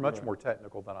 you're much more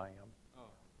technical than I am.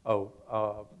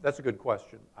 Oh, that's a good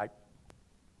question.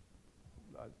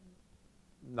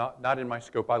 Not in my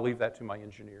scope. I leave that to my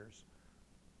engineers.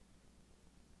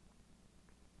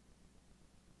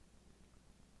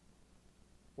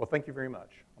 Well, thank you very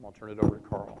much. I'm going to turn it over to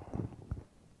Carl.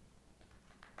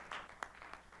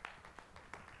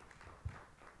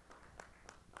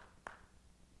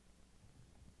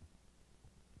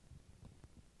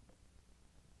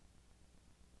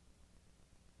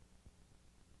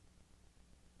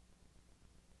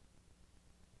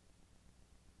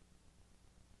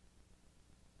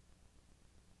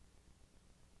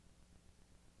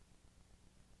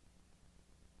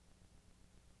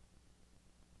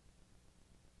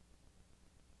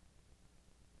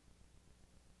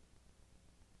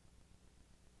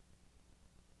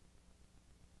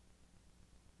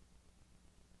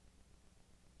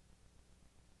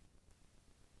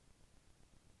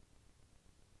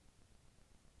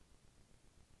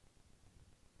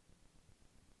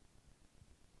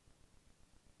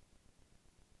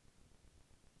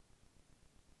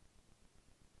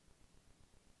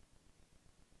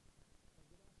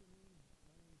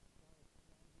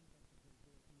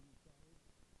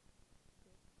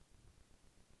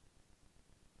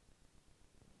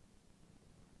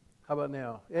 How about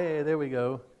now? Hey, there we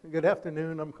go. Good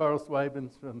afternoon. I'm Carl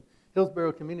Schweibinz from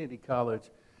Hillsborough Community College.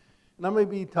 And I'm going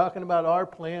to be talking about our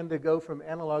plan to go from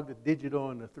analog to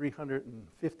digital in the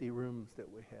 350 rooms that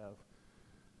we have.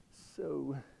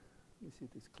 So, let me see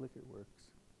if this clicker works.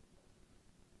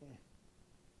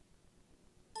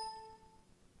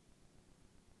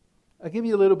 I'll give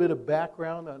you a little bit of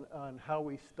background on how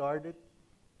we started.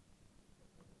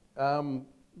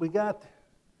 We got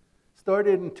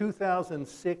started in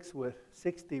 2006 with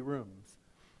 60 rooms.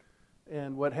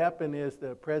 And what happened is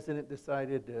the president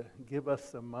decided to give us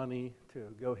some money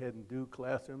to go ahead and do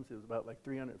classrooms. It was about like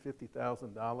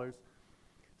 $350,000.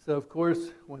 So of course,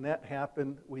 when that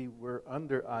happened, we were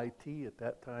under IT at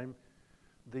that time.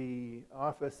 The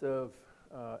Office of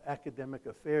Academic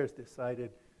Affairs decided,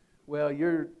 well,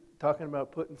 you're talking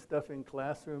about putting stuff in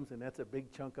classrooms, and that's a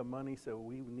big chunk of money, so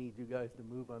we need you guys to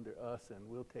move under us, and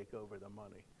we'll take over the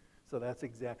money. So that's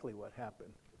exactly what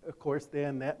happened. Of course,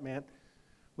 then that meant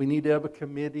we need to have a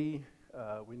committee.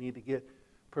 We need to get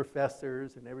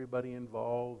professors and everybody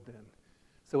involved. And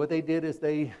so what they did is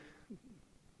they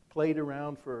played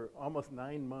around for almost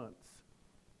 9 months,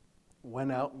 went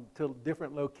out to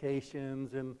different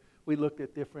locations, and we looked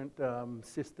at different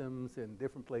systems in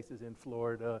different places in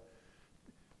Florida.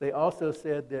 They also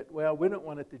said that, well, we don't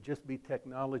want it to just be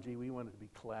technology. We want it to be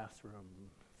classroom,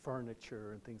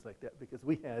 furniture, and things like that, because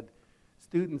we had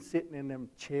students sitting in them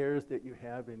chairs that you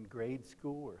have in grade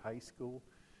school or high school.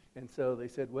 And so they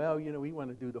said, well, you know, we want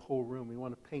to do the whole room. We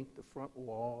want to paint the front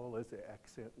wall as an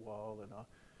accent wall and all.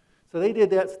 So they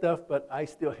did that stuff, but I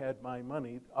still had my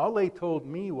money. All they told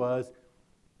me was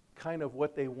kind of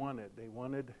what they wanted. They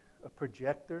wanted a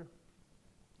projector.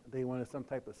 They wanted some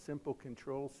type of simple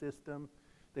control system.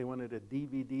 They wanted a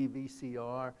DVD,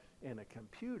 VCR, and a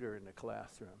computer in the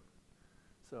classroom.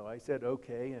 So I said,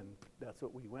 okay, and that's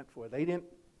what we went for. They didn't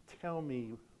tell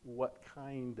me what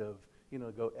kind of, you know,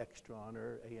 go Extron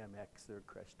or AMX or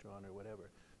Crestron or whatever.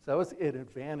 So that was an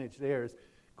advantage there. Of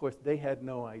course, they had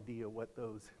no idea what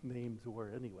those names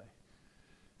were anyway.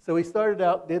 So we started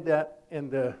out, did that,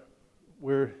 and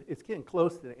it's getting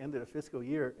close to the end of the fiscal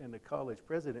year, and the college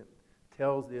president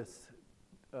tells this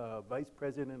vice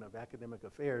president of academic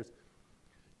affairs,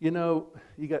 you know,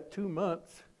 you got 2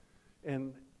 months,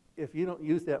 and if you don't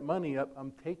use that money up,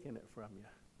 I'm taking it from you.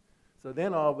 So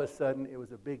then all of a sudden, it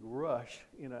was a big rush,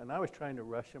 you know, and I was trying to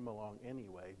rush him along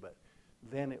anyway, but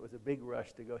then it was a big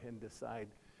rush to go ahead and decide,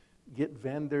 get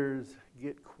vendors,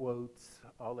 get quotes,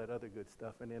 all that other good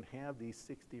stuff, and then have these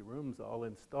 60 rooms all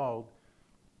installed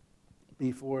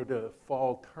before the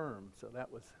fall term. So that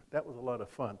was a lot of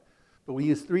fun. But we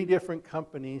used 3 different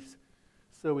companies,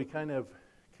 so we kind of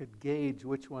could gauge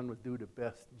which one would do the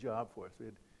best job for us. We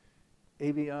had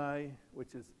AVI,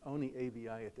 which is only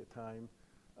AVI at the time,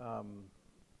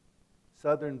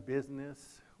 Southern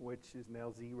Business, which is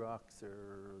now Xerox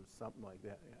or something like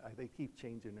that. They keep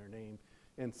changing their name,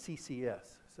 and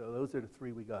CCS. So those are the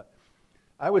 3 we got.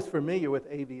 I was familiar with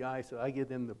AVI, so I gave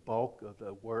them the bulk of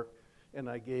the work, and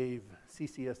I gave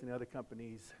CCS and the other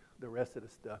companies the rest of the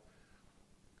stuff,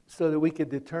 so that we could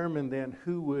determine then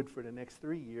who would, for the next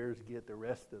 3 years, get the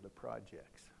rest of the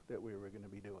projects that we were going to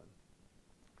be doing.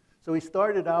 So we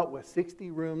started out with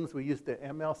 60 rooms. We used the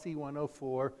MLC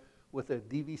 104 with a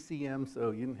DVCM,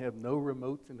 so you didn't have no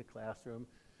remotes in the classroom.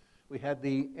 We had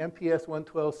the MPS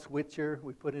 112 switcher.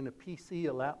 We put in a PC,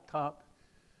 a laptop,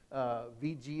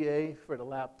 VGA for the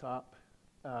laptop.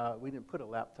 We didn't put a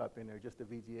laptop in there, just a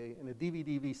VGA, and a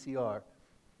DVD VCR.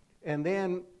 And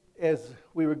then as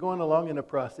we were going along in the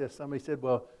process, somebody said,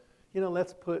 well, you know,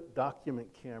 let's put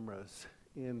document cameras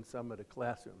in some of the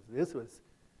classrooms. This was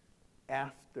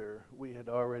after we had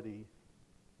already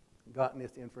gotten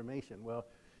this information. Well,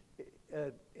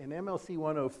 an MLC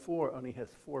 104 only has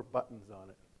 4 buttons on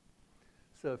it.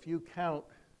 So if you count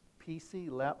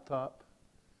PC, laptop,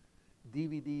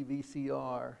 DVD,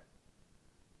 VCR,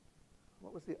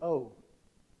 what was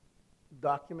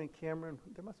document camera?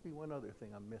 There must be one other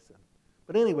thing I'm missing.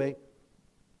 But anyway,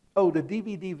 the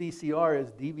DVD VCR is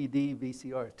DVD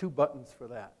VCR, 2 buttons for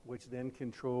that, which then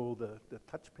control the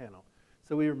touch panel.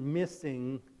 So we were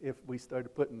missing, if we started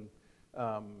putting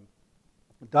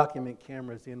document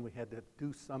cameras in, we had to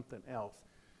do something else.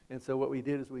 And so what we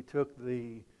did is we took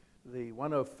the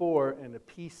 104, and the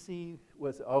PC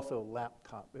was also a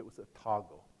laptop. It was a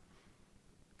toggle.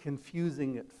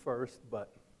 Confusing at first,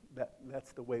 but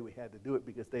that's the way we had to do it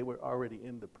because they were already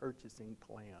in the purchasing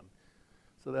plan.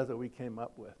 So that's what we came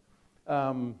up with.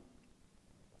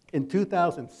 In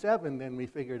 2007, then we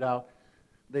figured out,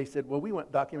 they said, well, we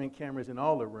want document cameras in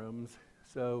all the rooms,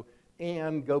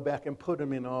 and go back and put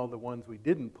them in all the ones we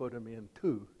didn't put them in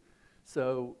too.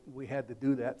 So we had to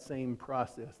do that same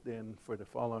process then for the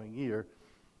following year.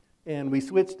 And we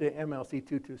switched to MLC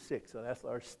 226, so that's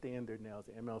our standard now, is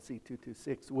MLC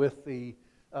 226 with the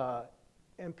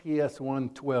MPS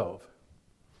 112.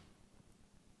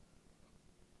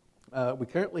 We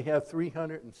currently have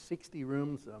 360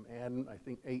 rooms. I'm adding, I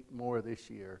think, 8 more this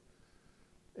year.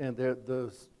 And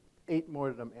those 8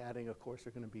 more that I'm adding, of course,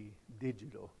 are going to be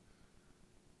digital.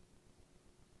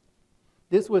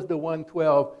 This was the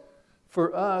 112.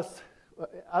 For us,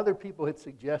 other people had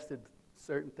suggested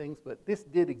certain things, but this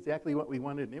did exactly what we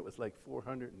wanted, and it was like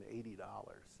 $480.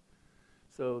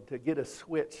 So to get a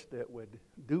switch that would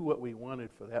do what we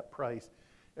wanted for that price,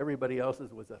 everybody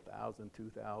else's was $1,000,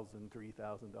 $2,000, $3,000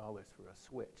 for a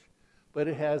switch. But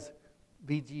it has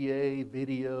VGA,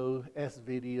 video,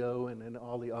 S-video, and then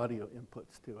all the audio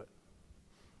inputs to it.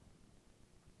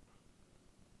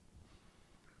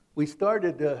 We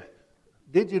started the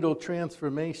digital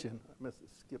transformation. I must have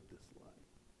skipped this line.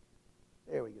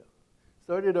 There we go.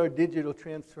 Started our digital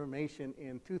transformation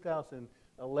in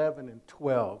 2011 and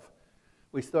 12.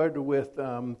 We started with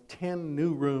 10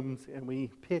 new rooms, and we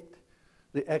picked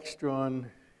the Extron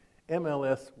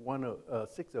MLS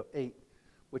 608,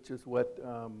 which is what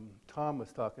Tom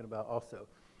was talking about also.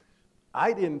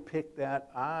 I didn't pick that.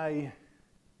 I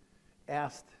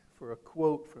asked for a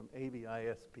quote from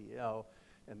AVISPL,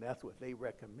 and that's what they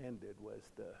recommended was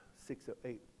the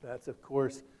 608. That's, of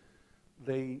course,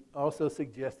 they also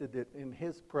suggested that in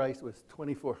his price was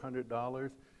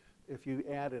 $2,400. If you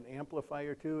add an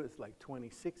amplifier to it, it's like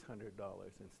 $2,600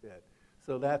 instead.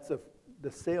 So that's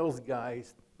the sales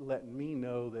guys letting me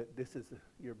know that this is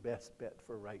your best bet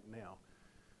for right now.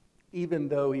 Even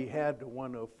though he had the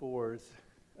 104s,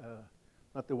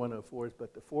 not the 104s,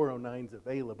 but the 409s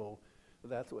available,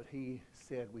 that's what he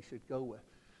said we should go with.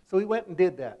 So we went and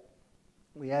did that.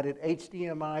 We added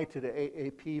HDMI to the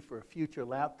AAP for a future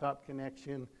laptop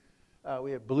connection.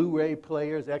 We had Blu-ray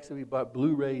players. Actually, we bought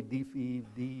Blu-ray DVD,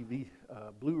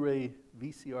 Blu-ray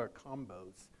VCR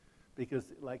combos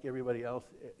because, like everybody else,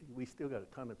 we still got a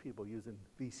ton of people using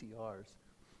VCRs.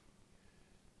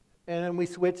 And then we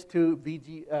switched to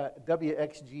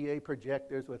WXGA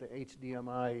projectors with an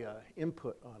HDMI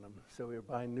input on them. So we were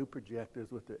buying new projectors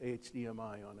with the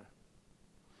HDMI on it.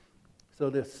 So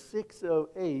the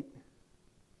 608,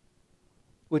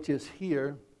 which is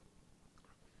here,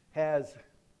 has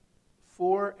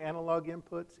 4 analog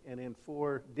inputs and then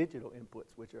 4 digital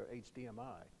inputs, which are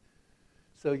HDMI.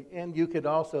 So, and you could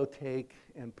also take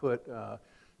and put,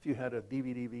 if you had a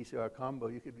DVD VCR combo,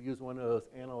 you could use one of those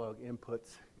analog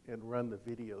inputs and run the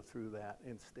video through that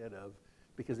instead of,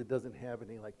 because it doesn't have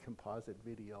any like composite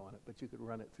video on it, but you could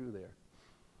run it through there.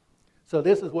 So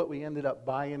this is what we ended up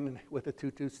buying with the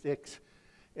 226,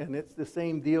 and it's the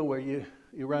same deal where you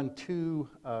run 2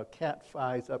 Cat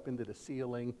 5s up into the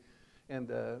ceiling, and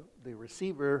the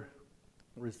receiver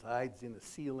resides in the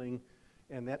ceiling,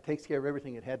 and that takes care of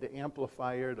everything. It had the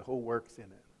amplifier, the whole works in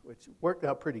it, which worked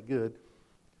out pretty good.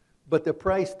 But the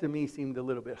price to me seemed a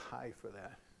little bit high for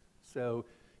that. So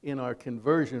in our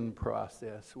conversion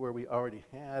process, where we already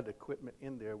had equipment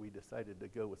in there, we decided to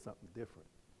go with something different.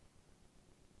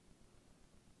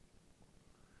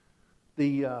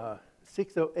 The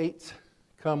 608s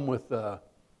come with or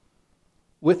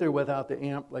without the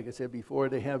amp, like I said before.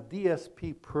 They have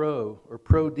DSP Pro, or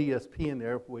Pro DSP in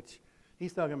there, which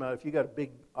he's talking about if you got a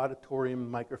big auditorium,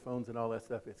 microphones and all that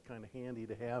stuff, it's kind of handy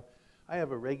to have. I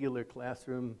have a regular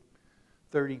classroom,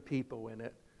 30 people in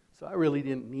it, so I really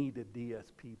didn't need the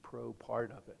DSP Pro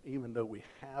part of it. Even though we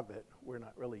have it, we're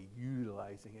not really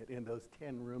utilizing it in those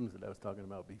 10 rooms that I was talking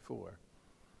about before.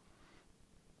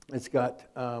 It's got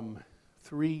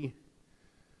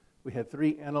we had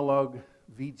 3 analog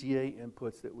VGA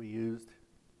inputs that we used.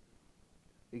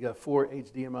 We got 4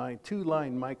 HDMI,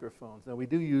 2-line microphones. Now we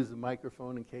do use a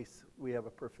microphone in case we have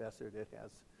a professor that has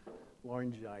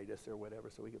laryngitis or whatever,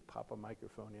 so we could pop a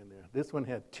microphone in there. This one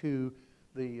had 2.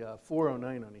 The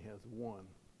 409 only has 1.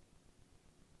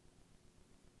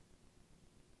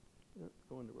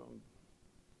 Going the wrong.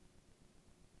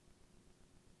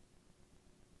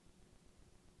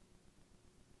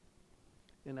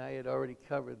 And I had already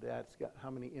covered that. It's got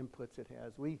how many inputs it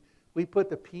has. We put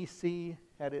the PC,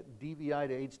 had it DVI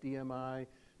to HDMI,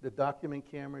 the document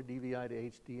camera DVI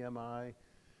to HDMI,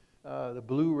 the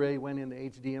Blu-ray went into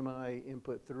HDMI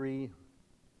input 3,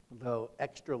 the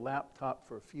extra laptop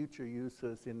for future use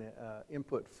was in the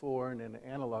input 4, and then the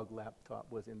analog laptop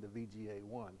was in the VGA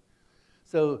 1.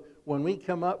 So when we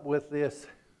come up with this,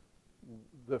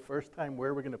 the first time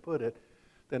where we're going to put it,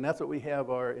 then that's what we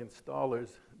have our installers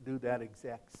do, that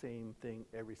exact same thing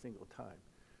every single time.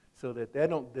 so that they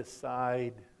don't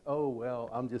decide, oh, well,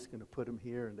 I'm just going to put them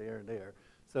here and there and there.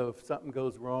 So if something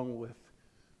goes wrong with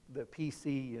the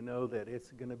PC, you know that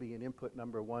it's going to be an input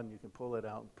number 1, you can pull it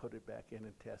out and put it back in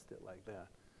and test it like that.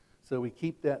 So we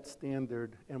keep that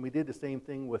standard, and we did the same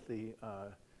thing with the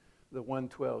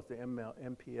 112s, the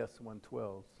MPS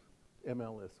 112s,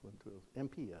 MLS 112s,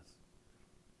 MPS.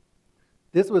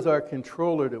 This was our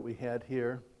controller that we had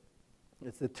here.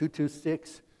 It's the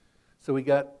 226. So we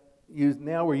got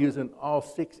now we're using all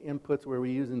 6 inputs where we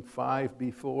were using 5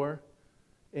 before,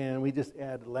 and we just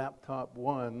add laptop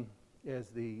 1 as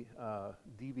the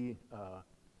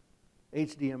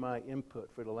HDMI input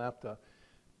for the laptop.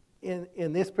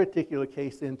 In this particular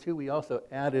case then too, we also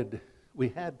added,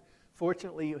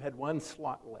 fortunately you had 1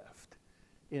 slot left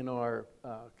in our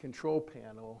control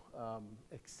panel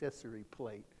accessory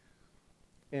plate.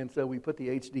 And so we put the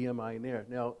HDMI in there.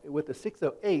 Now with the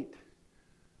 608,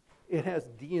 it has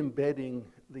de-embedding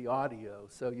the audio.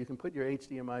 So you can put your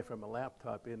HDMI from a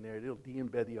laptop in there, it'll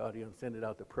de-embed the audio and send it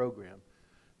out the program.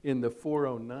 In the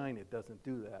 409, it doesn't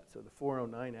do that. So the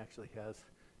 409 actually has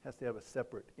to have a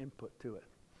separate input to it.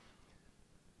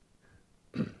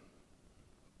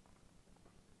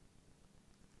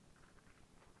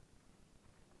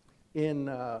 When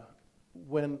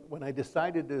I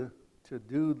decided to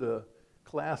do the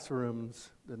classrooms,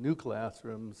 the new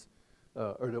classrooms,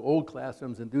 or the old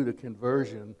classrooms and do the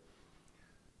conversion,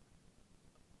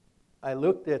 I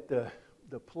looked at the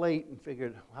plate and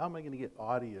figured, how am I going to get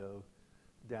audio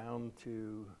down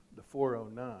to the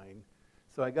 409?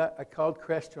 So I called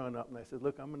Crestron up and I said,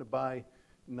 look, I'm going to buy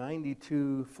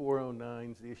 92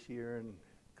 409s this year and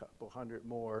a couple hundred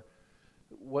more.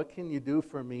 What can you do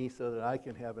for me so that I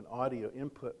can have an audio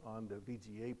input on the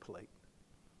VGA plate?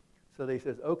 So they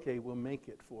says, okay, we'll make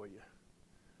it for you.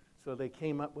 So they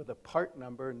came up with a part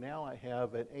number. Now I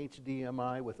have an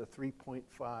HDMI with a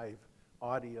 3.5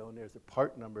 audio, and there's a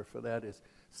part number for that is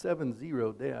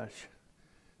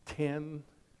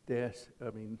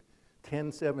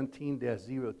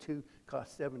 1017-02,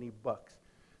 costs $70.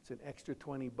 It's an extra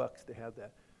 $20 to have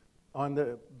that. On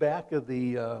the back of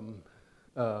the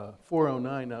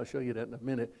 409, I'll show you that in a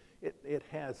minute, it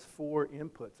has 4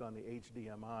 inputs on the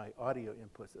HDMI, audio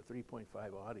inputs, the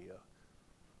 3.5 audio.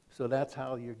 So that's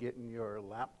how you're getting your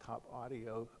laptop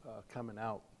audio coming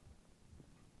out.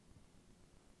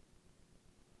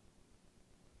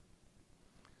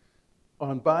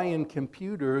 On buying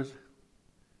computers,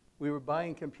 we were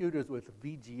buying computers with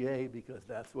VGA because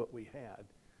that's what we had.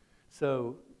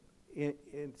 So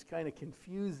it's kind of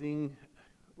confusing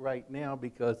right now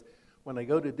because when I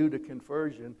go to do the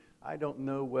conversion, I don't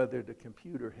know whether the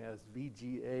computer has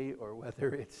VGA or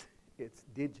whether it's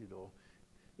digital,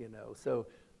 you know. So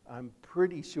I'm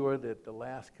pretty sure that the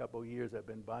last couple of years I've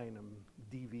been buying them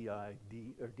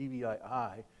DVI-D or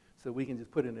DVI-I, so we can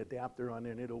just put an adapter on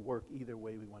there and it'll work either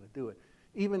way we want to do it.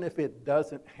 Even if it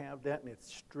doesn't have that and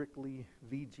it's strictly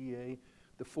VGA,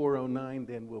 the 409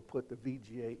 then we'll put the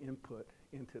VGA input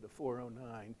into the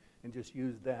 409 and just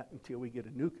use that until we get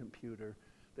a new computer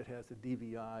that has a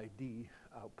DVI-D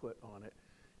output on it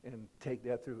and take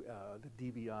that through the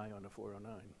DVI on the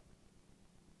 409.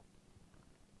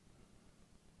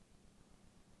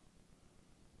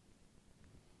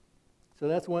 So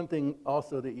that's one thing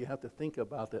also that you have to think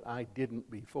about that I didn't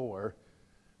before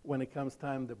when it comes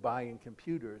time to buying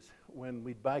computers. When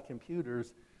we buy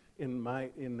computers in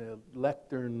the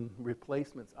lectern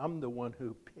replacements, I'm the one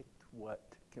who picked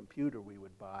what computer we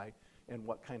would buy and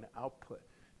what kind of output.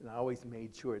 And I always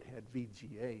made sure it had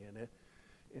VGA in it.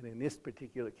 And in this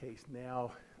particular case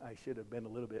now, I should have been a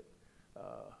little bit,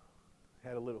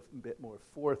 had a little bit more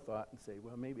forethought and say,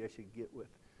 well, maybe I should get with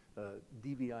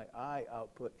DVI-I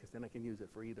output because then I can use it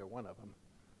for either one of them.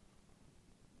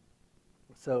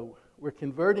 So we're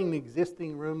converting the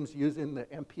existing rooms using the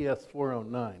MPS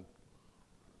 409.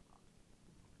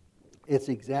 It's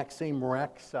the exact same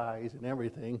rack size and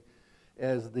everything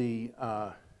as the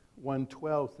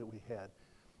 112s that we had.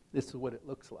 This is what it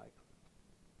looks like.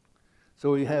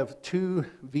 So we have 2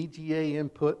 VGA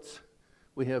inputs.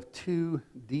 We have 2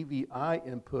 DVI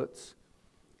inputs.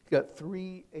 It's got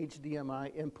 3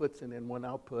 HDMI inputs and then 1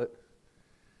 output.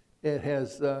 It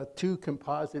has 2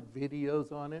 composite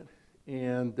videos on it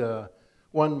and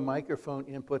 1 microphone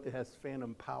input that has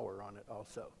phantom power on it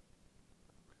also.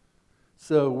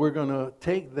 So we're going to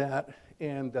take that,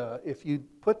 and if you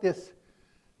put this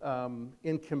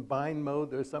in combined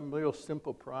mode, there's some real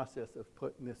simple process of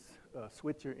putting this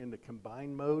switcher into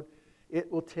combined mode.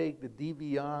 It will take the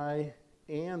DVI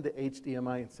and the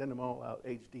HDMI and send them all out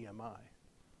HDMI.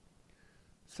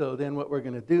 So then what we're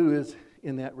going to do is,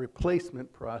 in that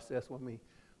replacement process, when we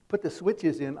put the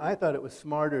switches in, I thought it was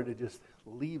smarter to just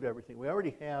leave everything. We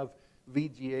already have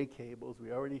VGA cables,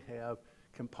 we already have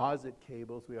composite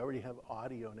cables, we already have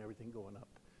audio and everything going up.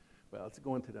 Well, it's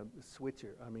going to the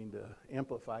the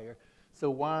amplifier. So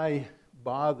why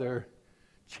bother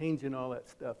changing all that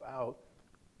stuff out?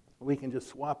 We can just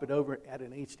swap it over, add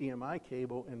an HDMI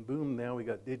cable, and boom, now we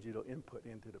got digital input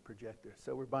into the projector.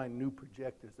 So we're buying new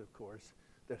projectors, of course,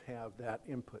 that have that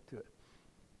input to it.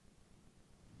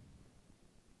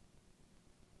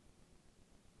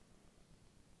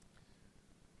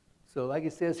 So like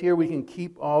it says here, we can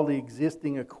keep all the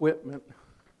existing equipment.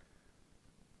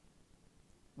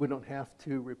 We don't have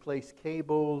to replace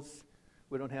cables.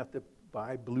 We don't have to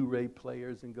buy Blu-ray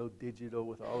players and go digital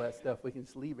with all that stuff. We can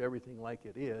just leave everything like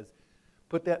it is.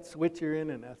 Put that switcher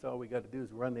in, and that's all we got to do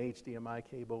is run the HDMI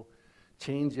cable,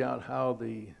 change out how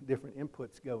the different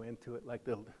inputs go into it, like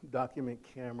the document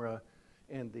camera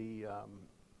and the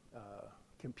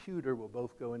computer will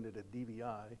both go into the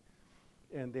DVI.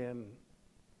 And then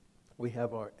we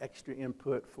have our extra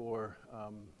input for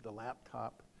the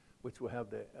laptop, which will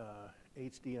have the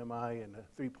HDMI and the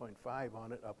 3.5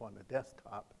 on it up on the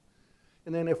desktop.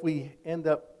 And then if we end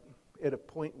up at a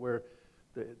point where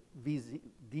the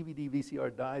DVD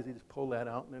VCR dies, we just pull that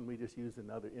out, and then we just use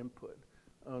another input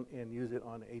and use it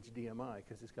on HDMI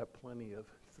because it's got plenty of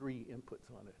 3 inputs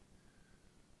on it.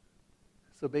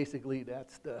 So basically,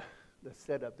 that's the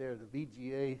setup there. The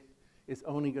VGA is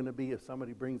only going to be if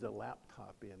somebody brings a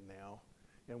laptop in now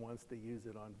and wants to use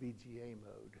it on VGA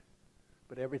mode.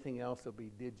 But everything else will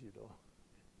be digital,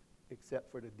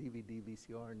 except for the DVD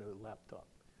VCR and the laptop.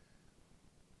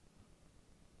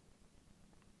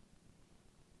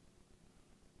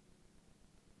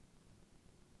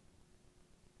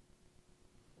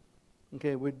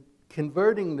 Okay, we're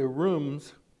converting the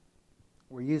rooms.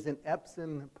 We're using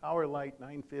Epson PowerLight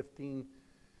 915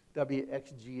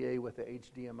 WXGA with the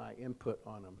HDMI input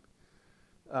on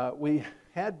them. We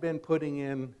had been putting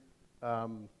in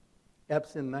Epson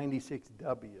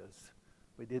 96Ws.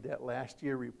 We did that last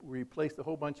year. We replaced a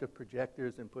whole bunch of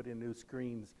projectors and put in new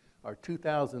screens. Our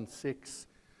 2006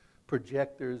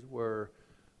 projectors were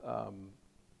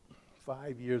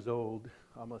 5 years old,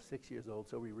 almost 6 years old,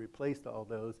 so we replaced all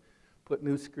those, put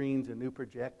new screens and new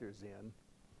projectors in.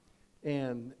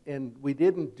 And we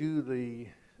didn't do the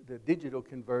digital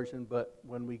conversion, but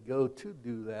when we go to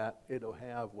do that, it'll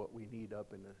have what we need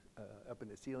up in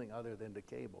the ceiling other than the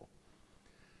cable.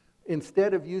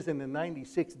 Instead of using the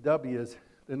 96Ws,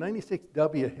 the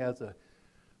 96W has a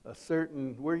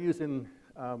certain, we're using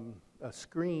a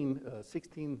screen, a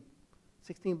 16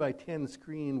 by 10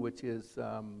 screen, which is,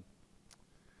 I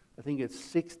think it's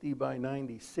 60 by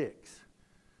 96.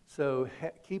 So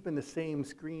keeping the same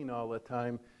screen all the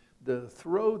time, the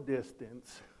throw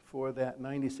distance for that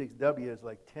 96W is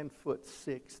like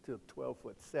 10'6" to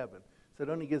 12'7". So it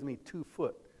only gives me 2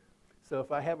 foot. So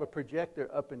if I have a projector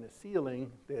up in the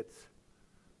ceiling that's,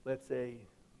 let's say,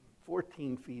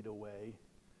 14 feet away,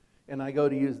 and I go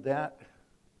to use that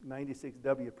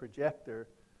 96W projector,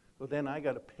 well, then I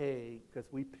got to pay, because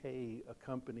we pay a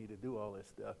company to do all this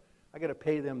stuff, I got to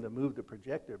pay them to move the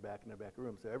projector back in the back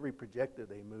room. So every projector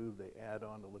they move, they add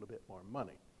on a little bit more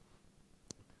money.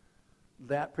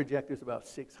 That projector is about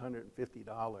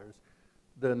 $650.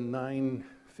 The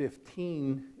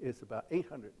 915 is about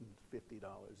 $850,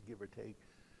 give or take.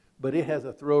 But it has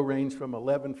a throw range from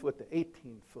 11 foot to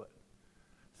 18 foot.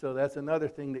 So that's another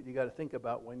thing that you got to think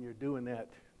about when you're doing that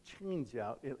change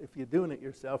out. If you're doing it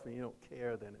yourself and you don't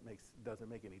care, then it doesn't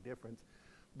make any difference.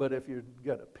 But if you're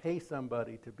going to pay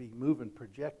somebody to be moving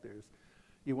projectors,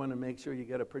 you want to make sure you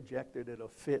get a projector that'll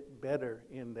fit better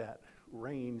in that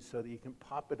range so that you can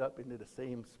pop it up into the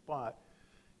same spot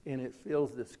and it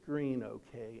fills the screen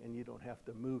okay and you don't have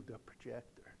to move the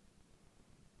projector.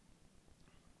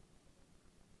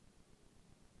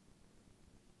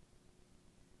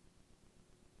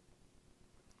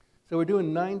 So we're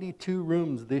doing 92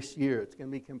 rooms this year. It's going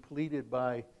to be completed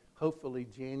by hopefully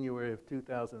January of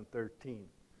 2013.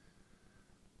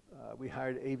 We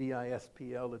hired AVI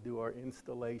SPL to do our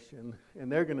installation,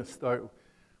 and they're going to start.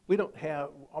 We don't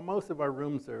have, most of our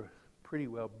rooms are pretty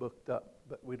well booked up,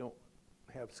 but we don't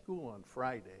have school on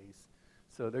Fridays.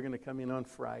 So they're going to come in on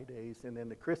Fridays, and then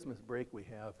the Christmas break we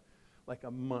have like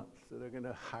a month. So they're going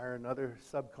to hire another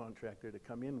subcontractor to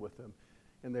come in with them,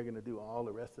 and they're going to do all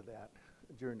the rest of that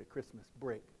during the Christmas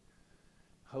break.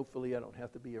 Hopefully I don't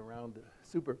have to be around to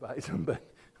supervise them, but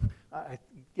I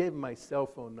gave them my cell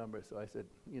phone number, so I said,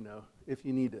 you know, if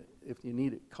you need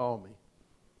it, call me.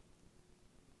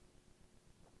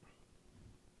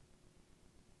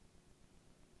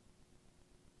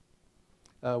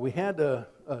 We had a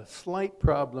slight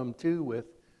problem too with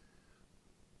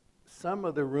some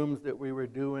of the rooms that we were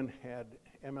doing had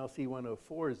MLC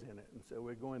 104s in it, and so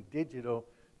we're going digital.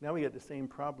 Now we got the same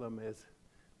problem as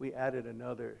we added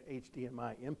another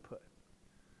HDMI input.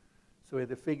 So we had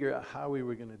to figure out how we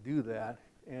were going to do that,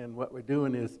 and what we're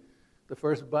doing is the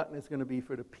first button is going to be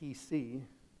for the PC,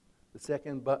 the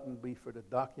second button will be for the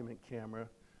document camera,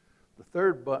 the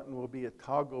third button will be a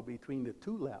toggle between the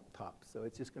two laptops, so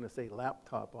it's just going to say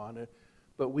laptop on it,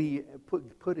 but we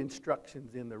put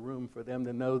instructions in the room for them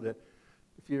to know that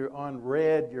if you're on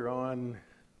red, you're on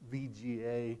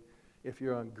VGA, if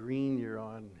you're on green, you're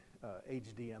on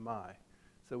HDMI.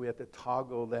 So we have to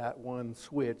toggle that one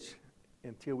switch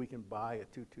until we can buy a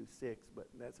 226, but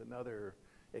that's another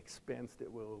expense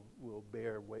that we'll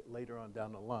bear later on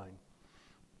down the line.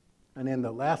 And then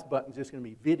the last button is just going to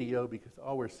be video, because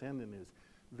all we're sending is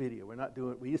video. We're not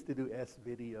doing, we used to do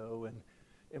S-video,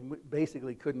 and we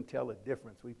basically couldn't tell a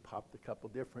difference. We popped a couple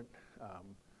different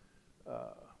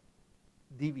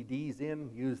DVDs in,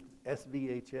 used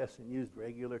SVHS and used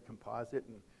regular composite,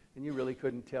 and you really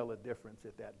couldn't tell a difference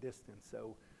at that distance.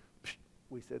 So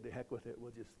we said, the heck with it,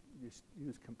 we'll just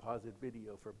use composite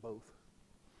video for both.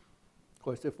 Of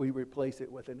course, if we replace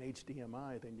it with an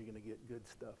HDMI, then you're going to get good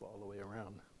stuff all the way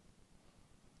around.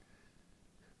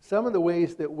 Some of the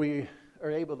ways that we are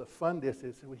able to fund this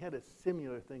is, we had a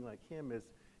similar thing like him,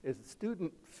 is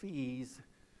student fees.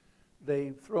 They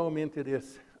throw them into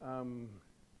this,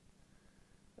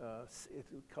 it's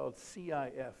called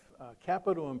CIF,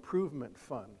 Capital Improvement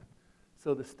Fund.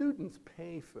 So the students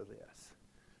pay for this.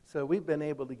 So we've been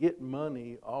able to get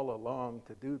money all along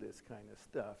to do this kind of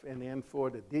stuff. And then for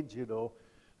the digital,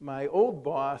 my old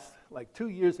boss, like 2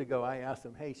 years ago, I asked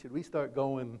him, hey, should we start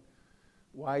going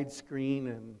widescreen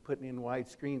and putting in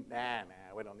widescreen? Nah,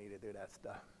 we don't need to do that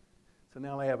stuff. So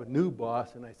now I have a new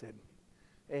boss, and I said,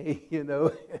 hey, you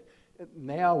know,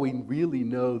 now we really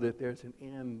know that there's an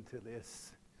end to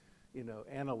this, you know,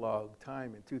 analog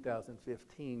time in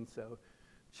 2015, so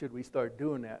should we start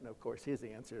doing that? And of course, his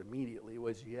answer immediately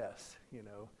was yes, you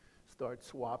know, start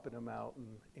swapping them out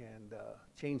and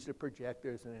change the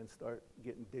projectors and then start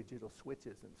getting digital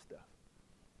switches and stuff.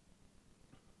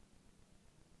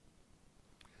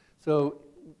 So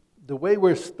the way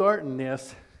we're starting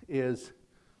this is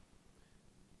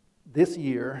this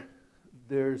year,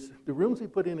 there's the rooms we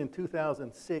put in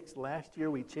 2006. Last year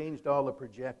we changed all the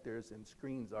projectors and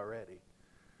screens already.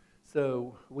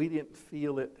 So we didn't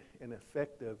feel it an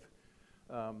effective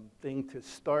thing to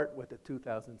start with the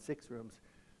 2006 rooms.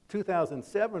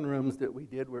 2007 rooms that we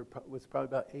did was probably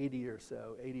about 80 or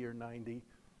so, 80 or 90.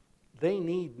 They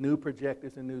need new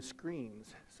projectors and new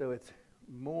screens. So it's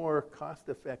more cost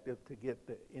effective to get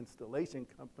the installation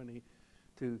company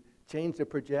to change the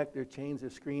projector, change the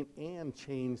screen, and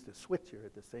change the switcher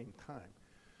at the same time.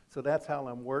 So that's how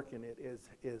I'm working it,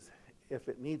 is if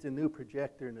it needs a new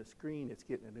projector and a screen, it's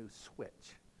getting a new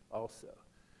switch also.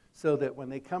 So that when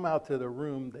they come out to the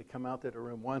room, they come out to the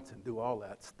room once and do all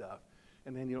that stuff,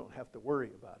 and then you don't have to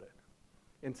worry about it.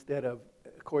 Instead of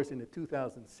course, in the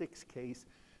 2006 case,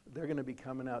 they're going to be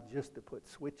coming out just to put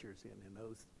switchers in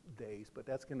those days, but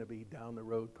that's going to be down the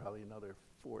road probably another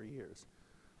 4 years.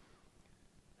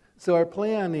 So our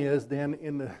plan is then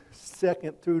in the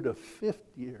second through the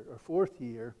fifth year, or fourth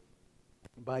year,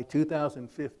 by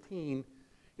 2015,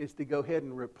 is to go ahead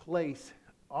and replace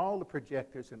all the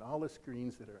projectors and all the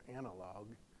screens that are analog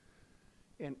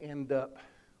and end up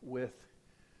with,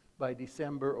 by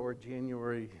December or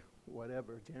January,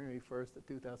 whatever, January 1st of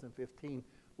 2015,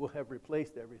 we'll have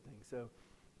replaced everything. So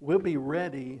we'll be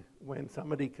ready when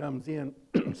somebody comes in,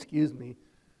 excuse me,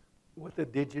 with a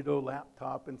digital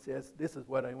laptop and says, this is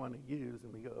what I want to use,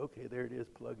 and we go, okay, there it is,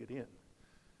 plug it in.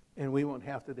 And we won't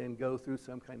have to then go through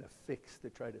some kind of fix to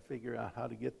try to figure out how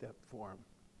to get that for them.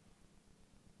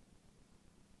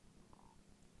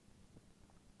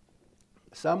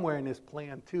 Somewhere in this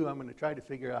plan, too, I'm going to try to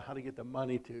figure out how to get the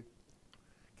money to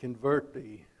convert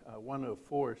the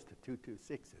 104s to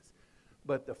 226s.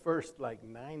 But the first, like,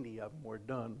 90 of them were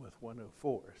done with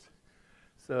 104s.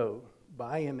 So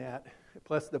buying that,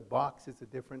 plus the box is a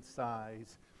different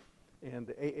size, and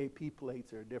the AAP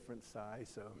plates are a different size,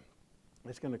 so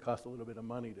it's going to cost a little bit of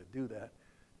money to do that.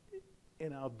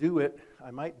 And I'll do it,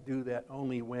 I might do that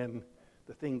only when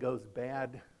the thing goes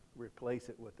bad, replace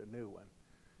it with a new one.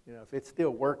 You know, if it's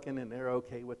still working and they're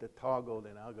okay with the toggle,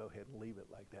 then I'll go ahead and leave it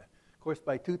like that. Of course,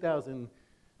 by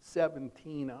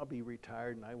 2017, I'll be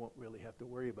retired and I won't really have to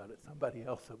worry about it. Somebody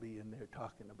else will be in there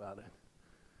talking about it.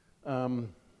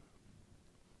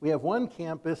 We have one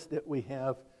campus that we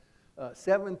have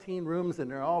 17 rooms, and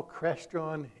they're all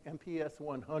Crestron MPS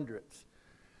 100s.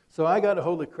 So I got a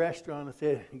hold of Crestron and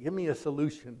said, give me a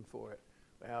solution for it.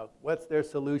 Well, what's their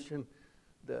solution?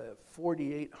 The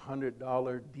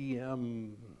 $4,800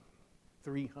 DM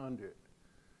 300.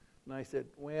 And I said,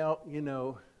 well, you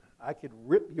know, I could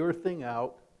rip your thing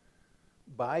out,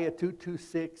 buy a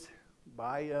 226,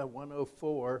 buy a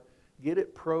 104, get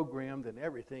it programmed and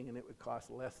everything, and it would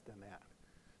cost less than that.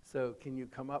 So can you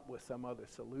come up with some other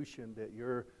solution that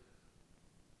your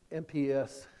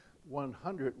MPS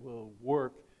 100 will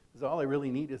work? Because all I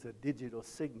really need is a digital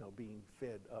signal being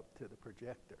fed up to the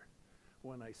projector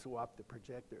when I swap the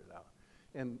projectors out.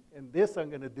 And this I'm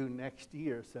going to do next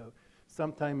year, so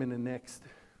sometime in the next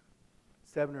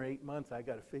 7 or 8 months, I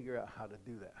got to figure out how to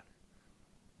do that.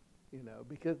 You know,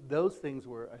 because those things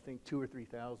were, I think, $2,000 or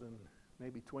 $3,000,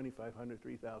 maybe $2,500,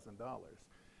 $3,000.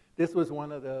 This was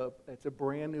one of the, it's a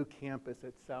brand new campus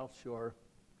at South Shore.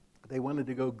 They wanted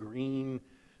to go green.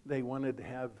 They wanted to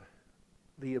have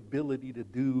the ability to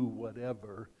do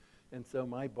whatever. And so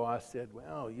my boss said,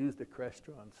 well, use the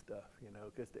Crestron stuff, you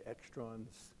know, because the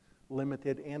Extron's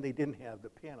limited, and they didn't have the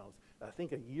panels. I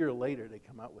think a year later, they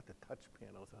come out with the touch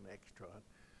panels on Extron.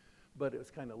 But it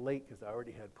was kind of late because I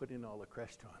already had put in all the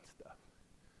Crestron stuff.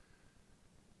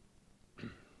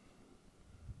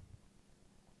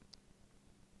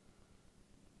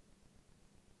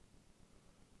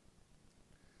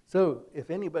 So if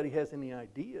anybody has any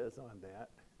ideas on that,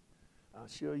 I'll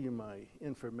show you my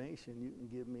information. You can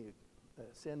give me,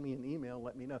 send me an email,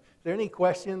 let me know. Is there any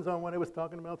questions on what I was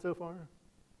talking about so far?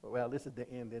 Well, this is the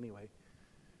end anyway.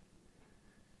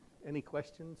 Any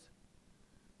questions?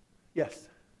 Yes?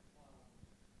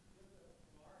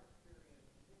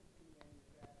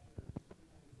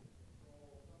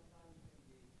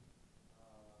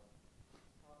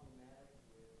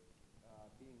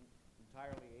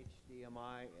 Entirely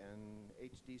HDMI and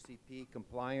HDCP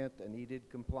compliant and EDID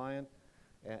compliant,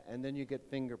 and then you get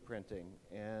fingerprinting.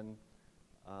 And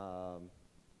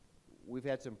we've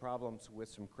had some problems with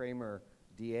some Kramer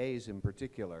DAs in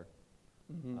particular,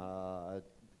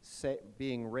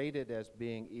 being rated as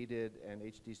being EDID and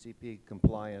HDCP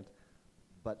compliant,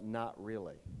 but not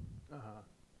really.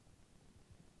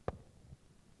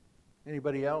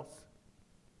 Anybody else?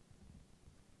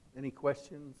 Any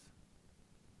questions?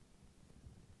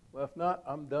 Well, if not,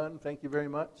 I'm done. Thank you very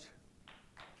much.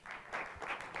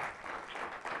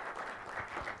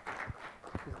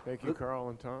 Thank you, Carl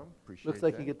and Tom. Appreciate it. Looks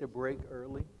like you get to break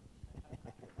early.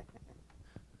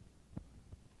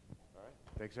 All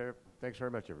right. Thanks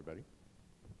very much, everybody.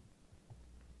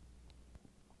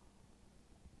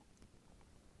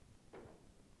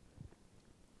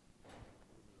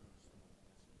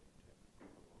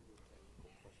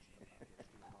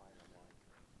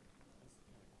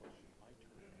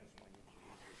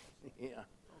 Yeah.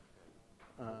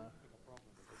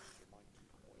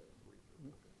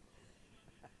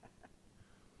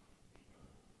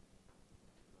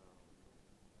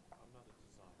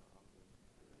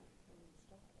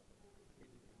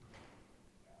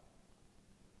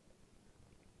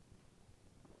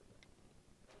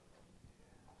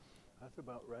 That's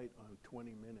about right on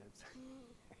 20 minutes.